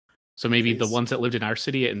wrinkle, so maybe the ones that lived in our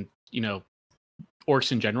city and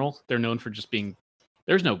orcs in general, they're known for just being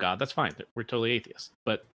there's no god. That's fine. We're totally atheists.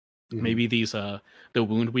 But maybe these the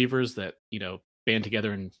wound weavers that band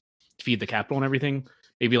together and feed the capital and everything,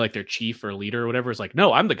 maybe like their chief or leader or whatever is like,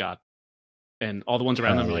 no, I'm the god, and all the ones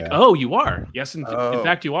around them are like, oh, you are. Yes, in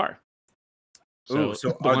fact you are. So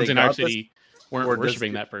the ones in our city weren't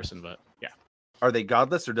worshiping that person, but yeah. Are they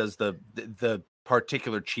godless, or does the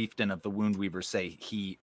particular chieftain of the wound weavers say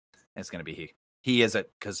he? It's going to be he is it,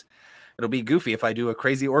 because it'll be goofy if I do a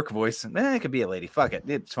crazy orc voice. It could be a lady. Fuck it,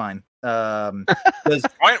 it's fine. Why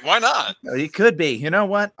not? It could be. You know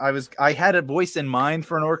what? I had a voice in mind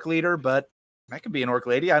for an orc leader, but that could be an orc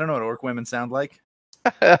lady. I don't know what orc women sound like.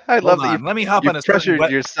 I love that. Let me hop on a certain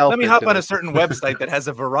yourself. Let me hop on a certain website that has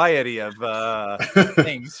a variety of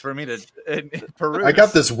things for me to peruse. I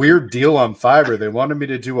got this weird deal on Fiverr. They wanted me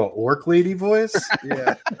to do an orc lady voice.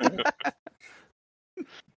 Yeah.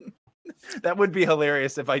 That would be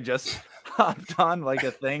hilarious if I just hopped on like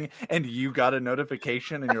a thing and you got a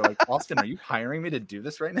notification and you're like, Austin, are you hiring me to do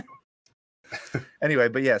this right now? Anyway,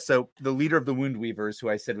 but yeah, so the leader of the wound weavers, who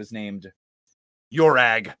I said was named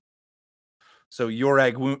Yorag. So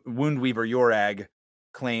Yorag, wound weaver Yorag,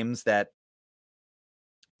 claims that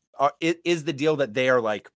it is the deal that they are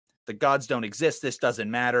like, the gods don't exist, this doesn't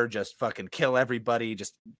matter, just fucking kill everybody,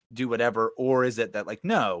 just do whatever. Or is it that like,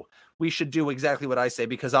 no, we should do exactly what I say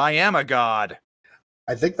because I am a god?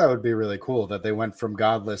 I think that would be really cool that they went from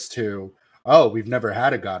godless to, oh, we've never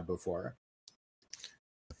had a god before.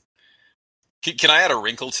 Can I add a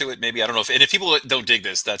wrinkle to it? Maybe, I don't know if people don't dig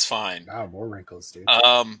this, that's fine. Wow, more wrinkles, dude.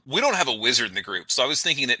 We don't have a wizard in the group, so I was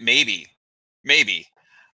thinking that maybe,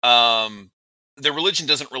 the religion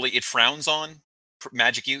doesn't really, it frowns on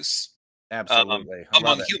magic use. Absolutely.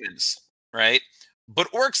 Among humans, right?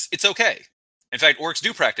 But orcs, it's okay. In fact, orcs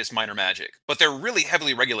do practice minor magic, but they're really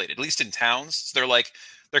heavily regulated, at least in towns. So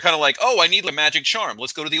they're kind of like, oh, I need a magic charm.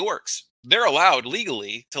 Let's go to the orcs. They're allowed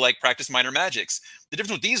legally to like practice minor magics. The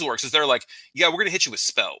difference with these orcs is they're like, yeah, we're going to hit you with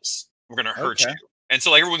spells. We're going to hurt you. And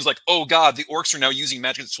so like everyone's like, oh God, the orcs are now using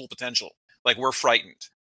magic at its full potential. Like we're frightened.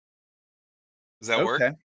 Does that work?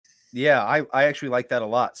 Yeah, I actually like that a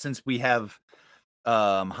lot. Since we have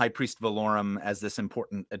High Priest Valorum as this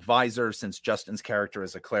important advisor, since Justin's character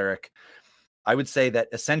is a cleric, I would say that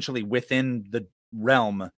essentially within the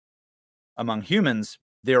realm among humans,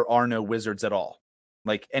 there are no wizards at all.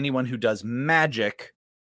 Like anyone who does magic,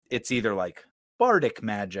 it's either like bardic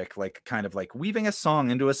magic, like kind of like weaving a song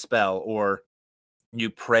into a spell, or you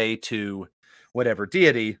pray to whatever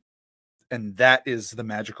deity, and that is the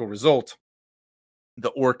magical result.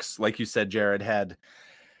 The orcs, like you said, Jared, had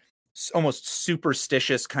almost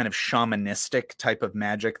superstitious kind of shamanistic type of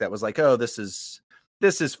magic that was like, oh, this is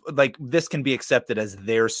like, this can be accepted as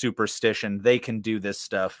their superstition. They can do this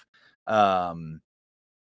stuff. And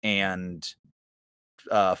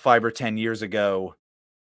 5 or 10 years ago,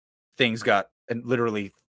 things got, and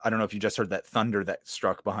literally, I don't know if you just heard that thunder that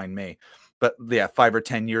struck behind me, but yeah, 5 or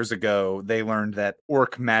 10 years ago, they learned that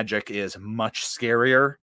orc magic is much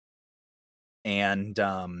scarier. And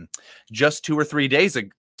just 2 or 3 days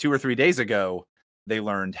ago, they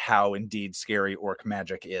learned how indeed scary orc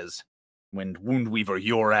magic is when Woundweaver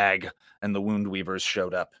Yorag and the Wound Weavers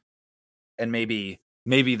showed up. And maybe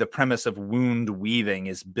the premise of wound weaving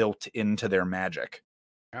is built into their magic.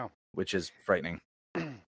 Oh, which is frightening.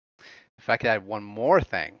 If I could add one more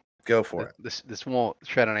thing. Go for it. This won't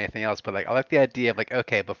tread on anything else, but like I like the idea of like,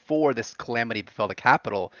 okay, before this calamity befell the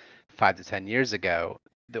capital 5 to 10 years ago,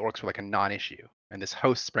 the orcs were like a non-issue. And this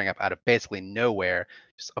host sprang up out of basically nowhere,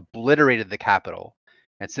 just obliterated the capital.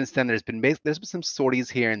 And since then there's been some sorties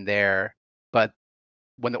here and there, but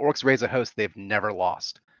when the orcs raise a host, they've never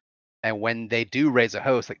lost. And when they do raise a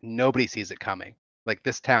host, like nobody sees it coming. Like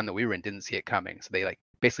this town that we were in didn't see it coming. So they like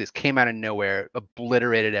basically just came out of nowhere,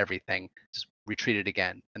 obliterated everything, just retreated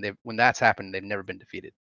again. And when that's happened, they've never been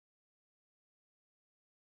defeated.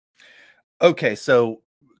 Okay, so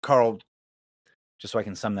Carl, just so I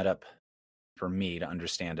can sum that up for me to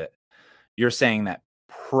understand it, you're saying that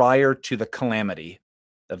prior to the calamity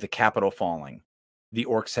of the capital falling, the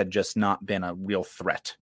orcs had just not been a real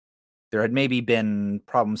threat. There had maybe been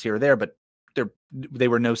problems here or there, but they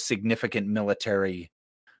were no significant military,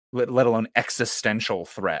 let alone existential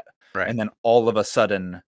threat. Right. And then all of a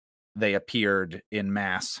sudden, they appeared in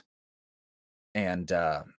mass and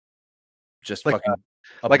just Like fucking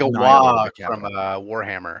like a annihilate Waaagh the from capital.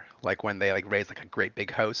 Warhammer, like when they like raise like a great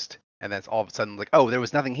big host, and then it's all of a sudden like, oh, there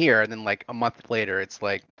was nothing here, and then like a month later, it's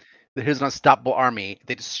like here's an unstoppable army.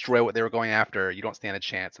 They destroy what they were going after. You don't stand a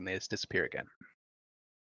chance, and they just disappear again.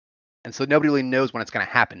 And so nobody really knows when it's going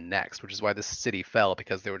to happen next, which is why this city fell,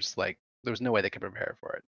 because they were just like there was no way they could prepare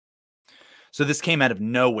for it. So this came out of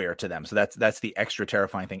nowhere to them. So that's the extra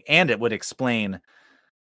terrifying thing, and it would explain.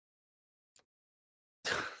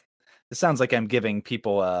 It sounds like I'm giving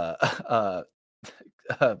people a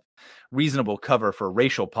reasonable cover for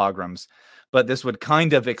racial pogroms, but this would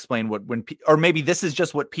kind of explain or maybe this is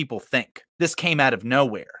just what people think. This came out of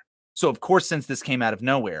nowhere. So of course, since this came out of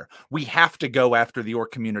nowhere, we have to go after the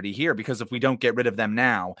orc community here, because if we don't get rid of them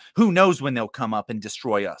now, who knows when they'll come up and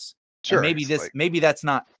destroy us. Sure. And maybe that's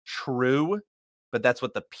not true, but that's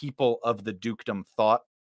what the people of the dukedom thought.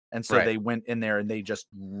 And so they went in there and they just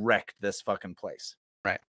wrecked this fucking place.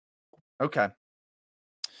 Right. Okay.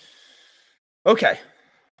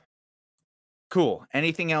 Cool.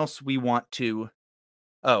 Anything else we want to...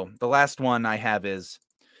 Oh, the last one I have is,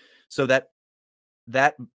 so that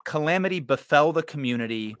calamity befell the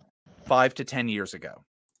community 5 to 10 years ago.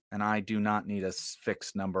 And I do not need a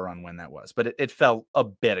fixed number on when that was, but it fell a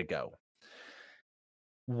bit ago.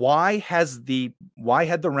 Why had the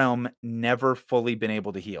realm never fully been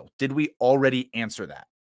able to heal? Did we already answer that?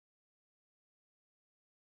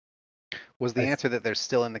 Was the answer that they're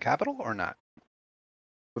still in the capital or not?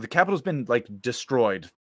 Well, the capital's been like destroyed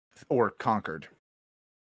or conquered.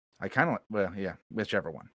 I kind of, whichever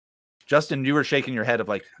one. Justin, you were shaking your head of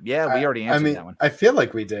like, yeah, we already answered that one. I feel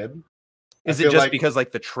like we did. Is it just because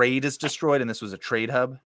like the trade is destroyed and this was a trade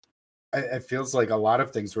hub? It feels like a lot of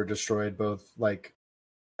things were destroyed, both like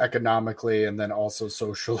economically and then also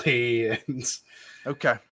socially. And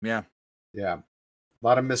okay, yeah, a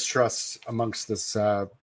lot of mistrust amongst this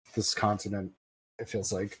continent. It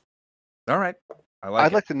feels like. All right,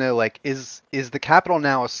 I'd like to know, like, is the capital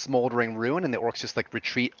now a smoldering ruin and the orcs just like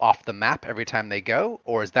retreat off the map every time they go,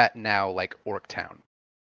 or is that now like Orc Town?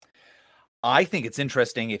 I think it's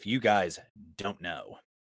interesting if you guys don't know.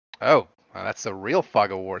 Oh, well, that's a real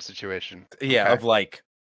fog of war situation. Yeah, okay.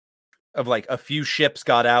 of like a few ships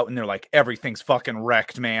got out and they're like, everything's fucking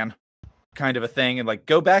wrecked, man, kind of a thing, and like,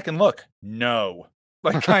 go back and look. No,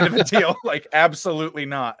 like kind of a deal. Like, absolutely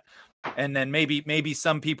not. And then maybe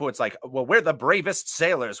some people, it's like, well, we're the bravest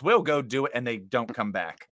sailors, we'll go do it, and they don't come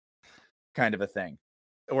back, kind of a thing.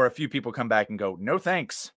 Or a few people come back and go, no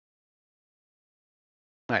thanks.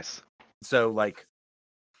 Nice. So like,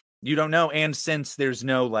 you don't know. And since there's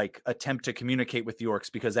no like attempt to communicate with the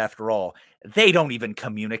orcs, because after all, they don't even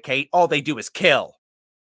communicate, all they do is kill,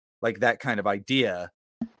 like that kind of idea,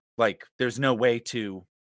 like there's no way to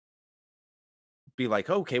be like,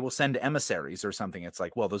 okay, we'll send emissaries or something. It's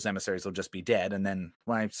like, well, those emissaries will just be dead, and then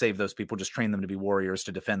when I save those people, just train them to be warriors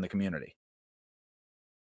to defend the community.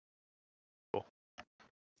 Cool.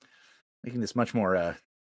 Making this much more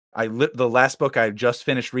the last book I just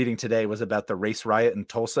finished reading today was about the race riot in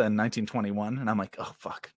Tulsa in 1921, and I'm like, oh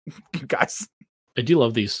fuck, you guys. I do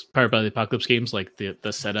love these Powered by the Apocalypse games, like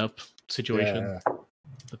the setup situation.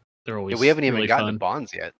 Yeah. They're always we haven't even really gotten fun. to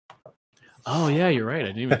Bonds yet. Oh yeah, you're right. I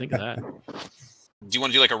didn't even think of that. Do you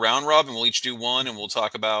want to do like a round robin? We'll each do one, and we'll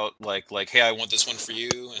talk about like, hey, I want this one for you.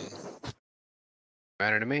 And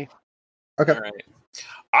matter to me. Okay. All right.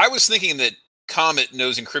 I was thinking that Comet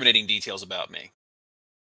knows incriminating details about me.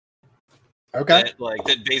 Okay.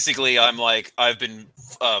 That basically I've been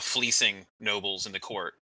fleecing nobles in the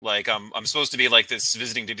court. Like I'm supposed to be like this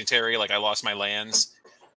visiting dignitary. Like I lost my lands,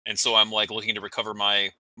 and so I'm like looking to recover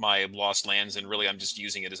my lost lands, and really I'm just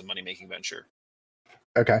using it as a money making venture.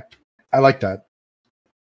 Okay, I like that.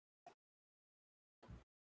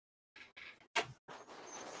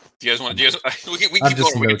 Do you guys want to? We keep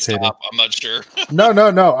going. We can stop. I'm not sure. No.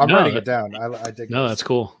 I'm writing it down. I dig. No, that's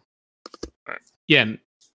cool. Right. Yeah, and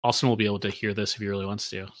Austin will be able to hear this if he really wants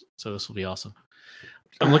to. So this will be awesome.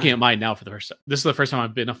 I'm looking at mine now for the first time. This is the first time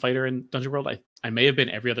I've been a fighter in Dungeon World. I may have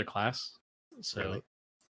been every other class. So really?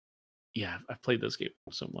 Yeah, I've played this game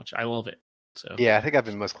so much. I love it. So yeah, I think I've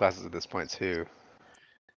been most classes at this point too.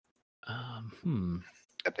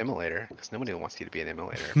 Except Immolator, because nobody wants you to be an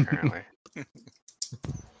Immolator apparently.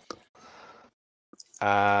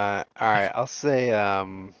 All right, I'll say. All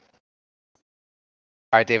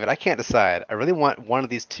right, David, I can't decide. I really want one of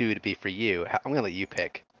these two to be for you. I'm gonna let you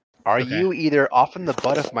pick. Are you either often the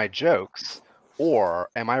butt of my jokes, or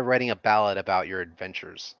am I writing a ballad about your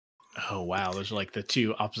adventures? Oh wow, those are like the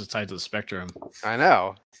two opposite sides of the spectrum. I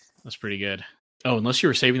know. That's pretty good. Oh, unless you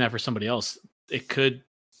were saving that for somebody else, it could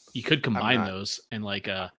you could combine not. those and like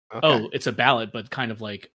Okay. oh, it's a ballot, but kind of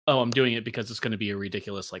like, oh, I'm doing it because it's going to be a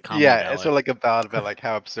ridiculous like combo Yeah, ballot. it's sort of like a ballad about like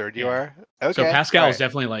how absurd you Yeah. are. Okay. So Pascal all is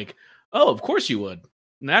definitely like, oh, of course you would,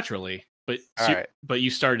 naturally. But All right. but you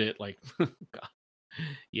started like, God.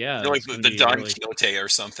 Yeah, You're like it's gonna the be Don really- Quixote or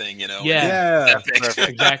something, you know? Yeah. Epic.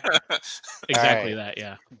 Exactly. Exactly right. that.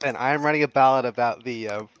 Yeah. Then I'm writing a ballad about the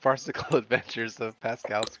farcical adventures of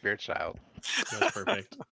Pascal Spearchild. That's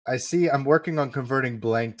perfect. I see. I'm working on converting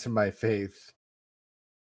blank to my faith,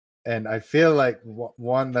 and I feel like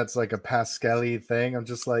one that's like a Pascal-y thing. I'm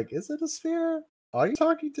just like, is it a sphere? Are you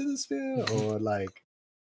talking to the sphere, or like,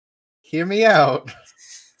 hear me out?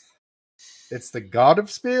 It's the god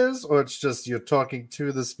of spears, or it's just you're talking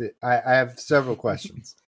to the spear. I have several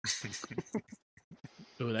questions.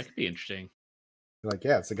 Oh, that could be interesting. Like,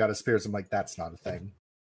 yeah, it's the god of spears. I'm like, that's not a thing.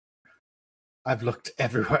 I've looked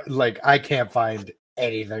everywhere. Like, I can't find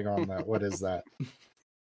anything on that. What is that?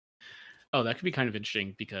 Oh, that could be kind of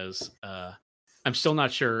interesting because I'm still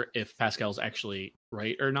not sure if Pascal's actually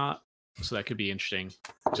right or not. So that could be interesting.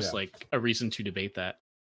 Just Yeah. like a reason to debate that.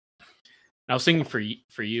 I was thinking for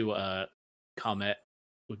you, Comet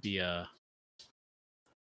would be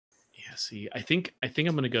see, I think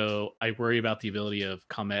I'm gonna go. I worry about the ability of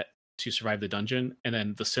Comet to survive the dungeon, and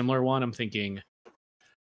then the similar one. I'm thinking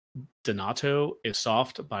Donato is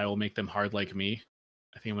soft, but I will make them hard like me.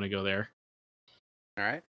 I think I'm gonna go there. All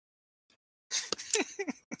right.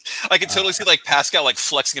 I can totally see like Pascal like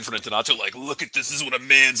flexing in front of Donato, like, look at this is what a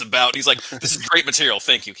man's about. And he's like, this is great material.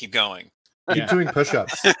 Thank you. Keep going. Keep Yeah. doing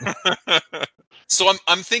push-ups. So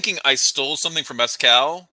I'm thinking I stole something from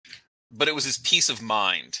Pascal, but it was his peace of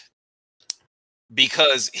mind.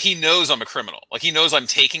 Because he knows I'm a criminal. Like he knows I'm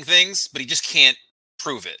taking things, but he just can't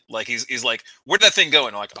prove it. Like he's like, where'd that thing go?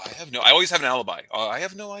 And I'm like, I always have an alibi. I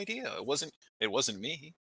have no idea. It wasn't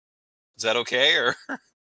me. Is that okay? Or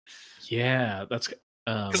Yeah, that's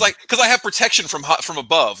because I have protection from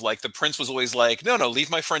above. Like the prince was always like, no,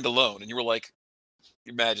 leave my friend alone. And you were like,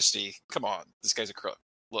 Your Majesty, come on, this guy's a crook.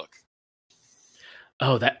 Look.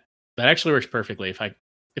 Oh, that actually works perfectly. If I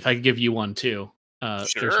could give you one too, there's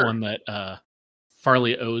Sure. one that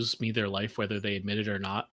Farley owes me their life, whether they admit it or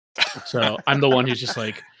not. So I'm the one who's just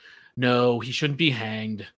like, no, he shouldn't be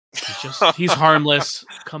hanged. He's harmless.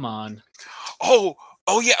 Come on. Oh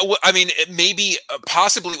yeah. Well, I mean, maybe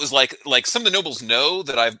possibly it was like some of the nobles know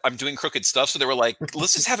that I'm doing crooked stuff, so they were like,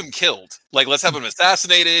 let's just have him killed. Like, let's have him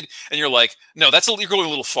assassinated. And you're like, no, you're going a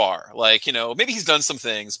little far. Like, maybe he's done some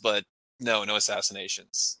things, but no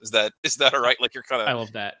assassinations. Is that all right? Like, you're kind I of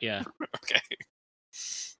love that. Yeah. okay.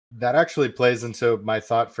 That actually plays into my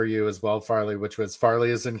thought for you as well, Farley, which was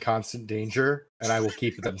Farley is in constant danger, and I will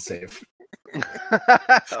keep them safe.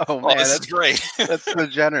 Oh man, This is great. that's so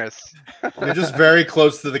generous. You're just very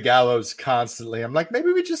close to the gallows constantly. I'm like,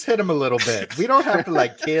 maybe we just hit him a little bit. We don't have to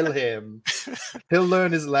like kill him. He'll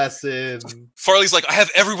learn his lesson. Farley's like, I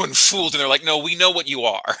have everyone fooled, and they're like, no, we know what you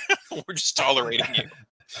are. We're just tolerating you.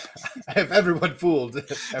 I have everyone fooled.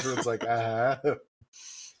 Everyone's like,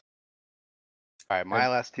 All right, my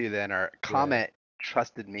last two then are Comet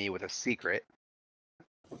trusted me with a secret.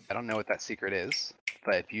 I don't know what that secret is,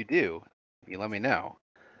 but if you do, you let me know.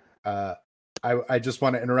 I just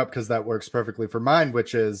want to interrupt because that works perfectly for mine,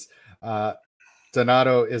 which is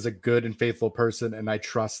Donato is a good and faithful person, and I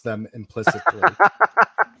trust them implicitly.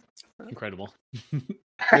 Incredible.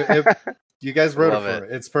 You guys wrote Love it for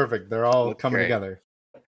it. it. It's perfect. They're all That's coming great. together.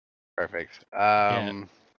 Perfect. All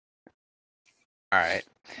right.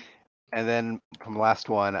 And then from the last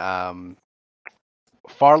one,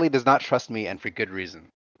 Farley does not trust me, and for good reason.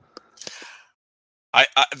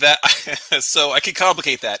 So I can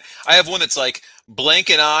complicate that. I have one that's like Blank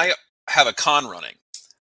and I have a con running.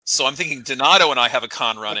 So I'm thinking Donato and I have a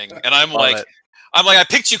con running, and I'm Love like, it. I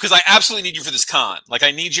picked you because I absolutely need you for this con. Like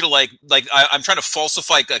I need you to I'm trying to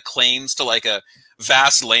falsify claims to like a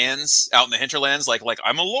vast lands out in the hinterlands. Like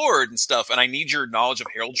I'm a lord and stuff, and I need your knowledge of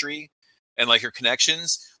heraldry and like your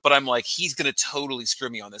connections. But I'm like, he's gonna totally screw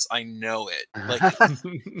me on this. I know it. Like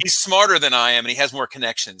he's smarter than I am, and he has more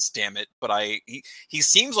connections. Damn it! But he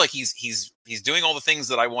seems like he's doing all the things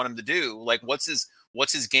that I want him to do. Like what's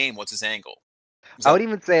his game? What's his angle? I would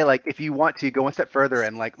even say, like, if you want to go one step further,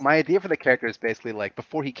 and like my idea for the character is basically like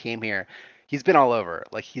before he came here, he's been all over.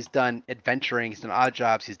 Like he's done adventuring, he's done odd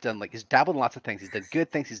jobs, he's dabbled in lots of things. He's done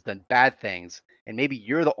good things, he's done bad things, and maybe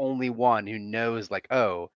you're the only one who knows, like,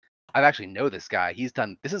 oh, I actually know this guy.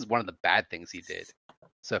 This is one of the bad things he did.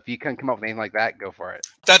 So if you can come up with anything like that, go for it.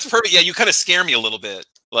 That's perfect. Yeah, you kind of scare me a little bit.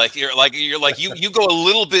 You go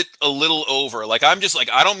a little over. Like I'm just like,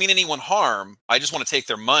 I don't mean anyone harm. I just want to take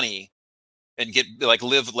their money and get like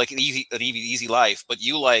live like an easy life, but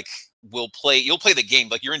you like you'll play the game,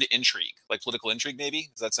 like you're into intrigue, like political intrigue maybe.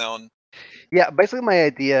 Does that sound? Yeah, basically my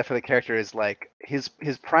idea for the character is like his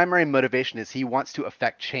primary motivation is he wants to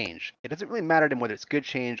affect change. It doesn't really matter to him whether it's good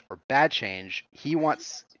change or bad change. He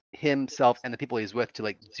wants himself and the people he's with to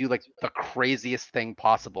like do like the craziest thing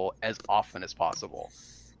possible as often as possible.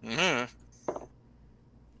 Mm-hmm.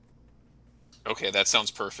 Okay, that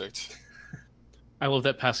sounds perfect. I love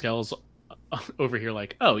that Pascal's over here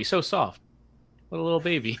like, oh, he's so soft. What a little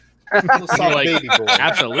baby. Little soft Like, baby boy.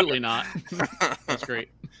 Absolutely not. That's great.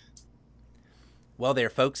 Well,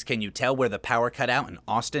 there, folks, can you tell where the power cut out and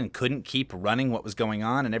Austin couldn't keep running what was going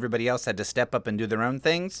on and everybody else had to step up and do their own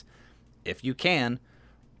things? If you can,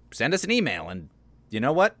 send us an email and you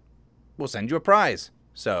know what? We'll send you a prize.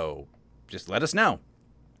 So just let us know.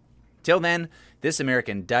 Till then, This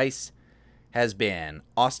American Dice has been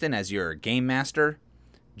Austin as your game master,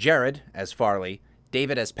 Jared as Farley,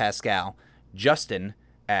 David as Pascal, Justin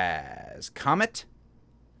as Comet,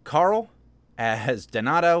 Carl as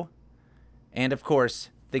Donato, and of course,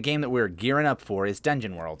 the game that we're gearing up for is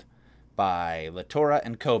Dungeon World by Latora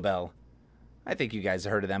and Cobel. I think you guys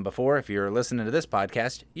have heard of them before. If you're listening to this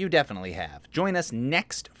podcast, you definitely have. Join us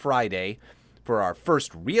next Friday for our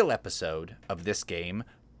first real episode of this game,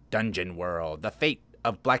 Dungeon World, The Fate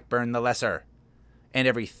of Blackburn the Lesser. And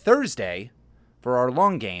every Thursday for our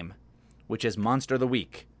long game, which is Monster of the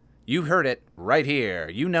Week. You heard it right here.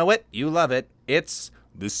 You know it. You love it. It's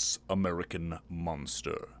This American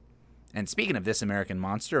Monster. And speaking of This American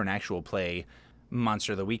Monster, an actual play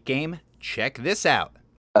Monster of the Week game, check this out.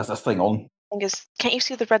 Is this thing on? Angus, can't you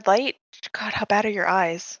see the red light? God, how bad are your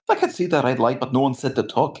eyes? I can see the red light, but no one said to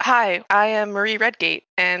talk. Hi, I am Marie Redgate,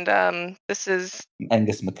 and this is...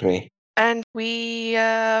 Angus McRae. And we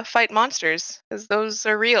fight monsters, because those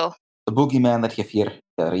are real. The boogeyman that you fear,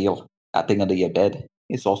 they're real. That thing under your bed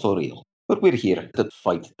is also real. But we're here to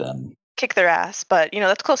fight them. Kick their ass, but,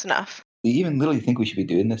 that's close enough. Do you even really think we should be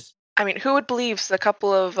doing this? I mean, who would believe a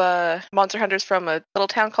couple of monster hunters from a little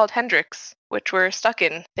town called Hendrix, which we're stuck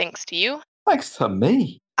in, thanks to you? Thanks to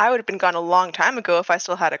me. I would have been gone a long time ago if I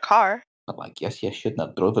still had a car. But I guess you shouldn't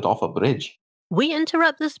have drove it off a bridge. We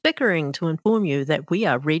interrupt this bickering to inform you that we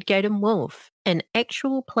are Redgate and Wolf, an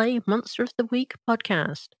actual play Monster of the Week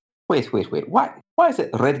podcast. Wait. Why is it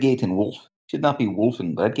Redgate and Wolf? Should not be Wolf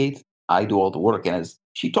and Redgate. I do all the work, and as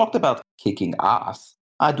she talked about kicking ass,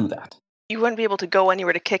 I do that. You wouldn't be able to go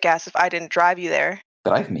anywhere to kick ass if I didn't drive you there.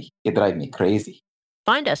 You drive me crazy.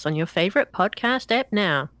 Find us on your favorite podcast app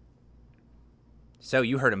now. So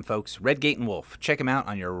you heard him, folks. Redgate and Wolf. Check them out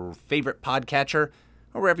on your favorite podcatcher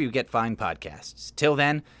or wherever you get fine podcasts. Till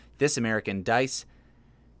then, This American Dice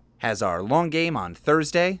has our long game on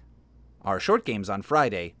Thursday, our short games on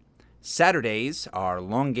Friday. Saturdays are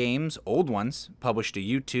long games, old ones, published to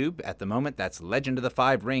YouTube. At the moment, that's Legend of the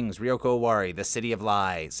Five Rings, Ryoko Owari, The City of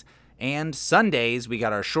Lies. And Sundays, we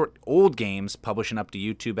got our short old games publishing up to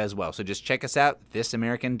YouTube as well. So just check us out, This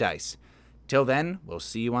American Dice. Till then, we'll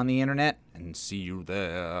see you on the internet and see you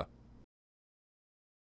there.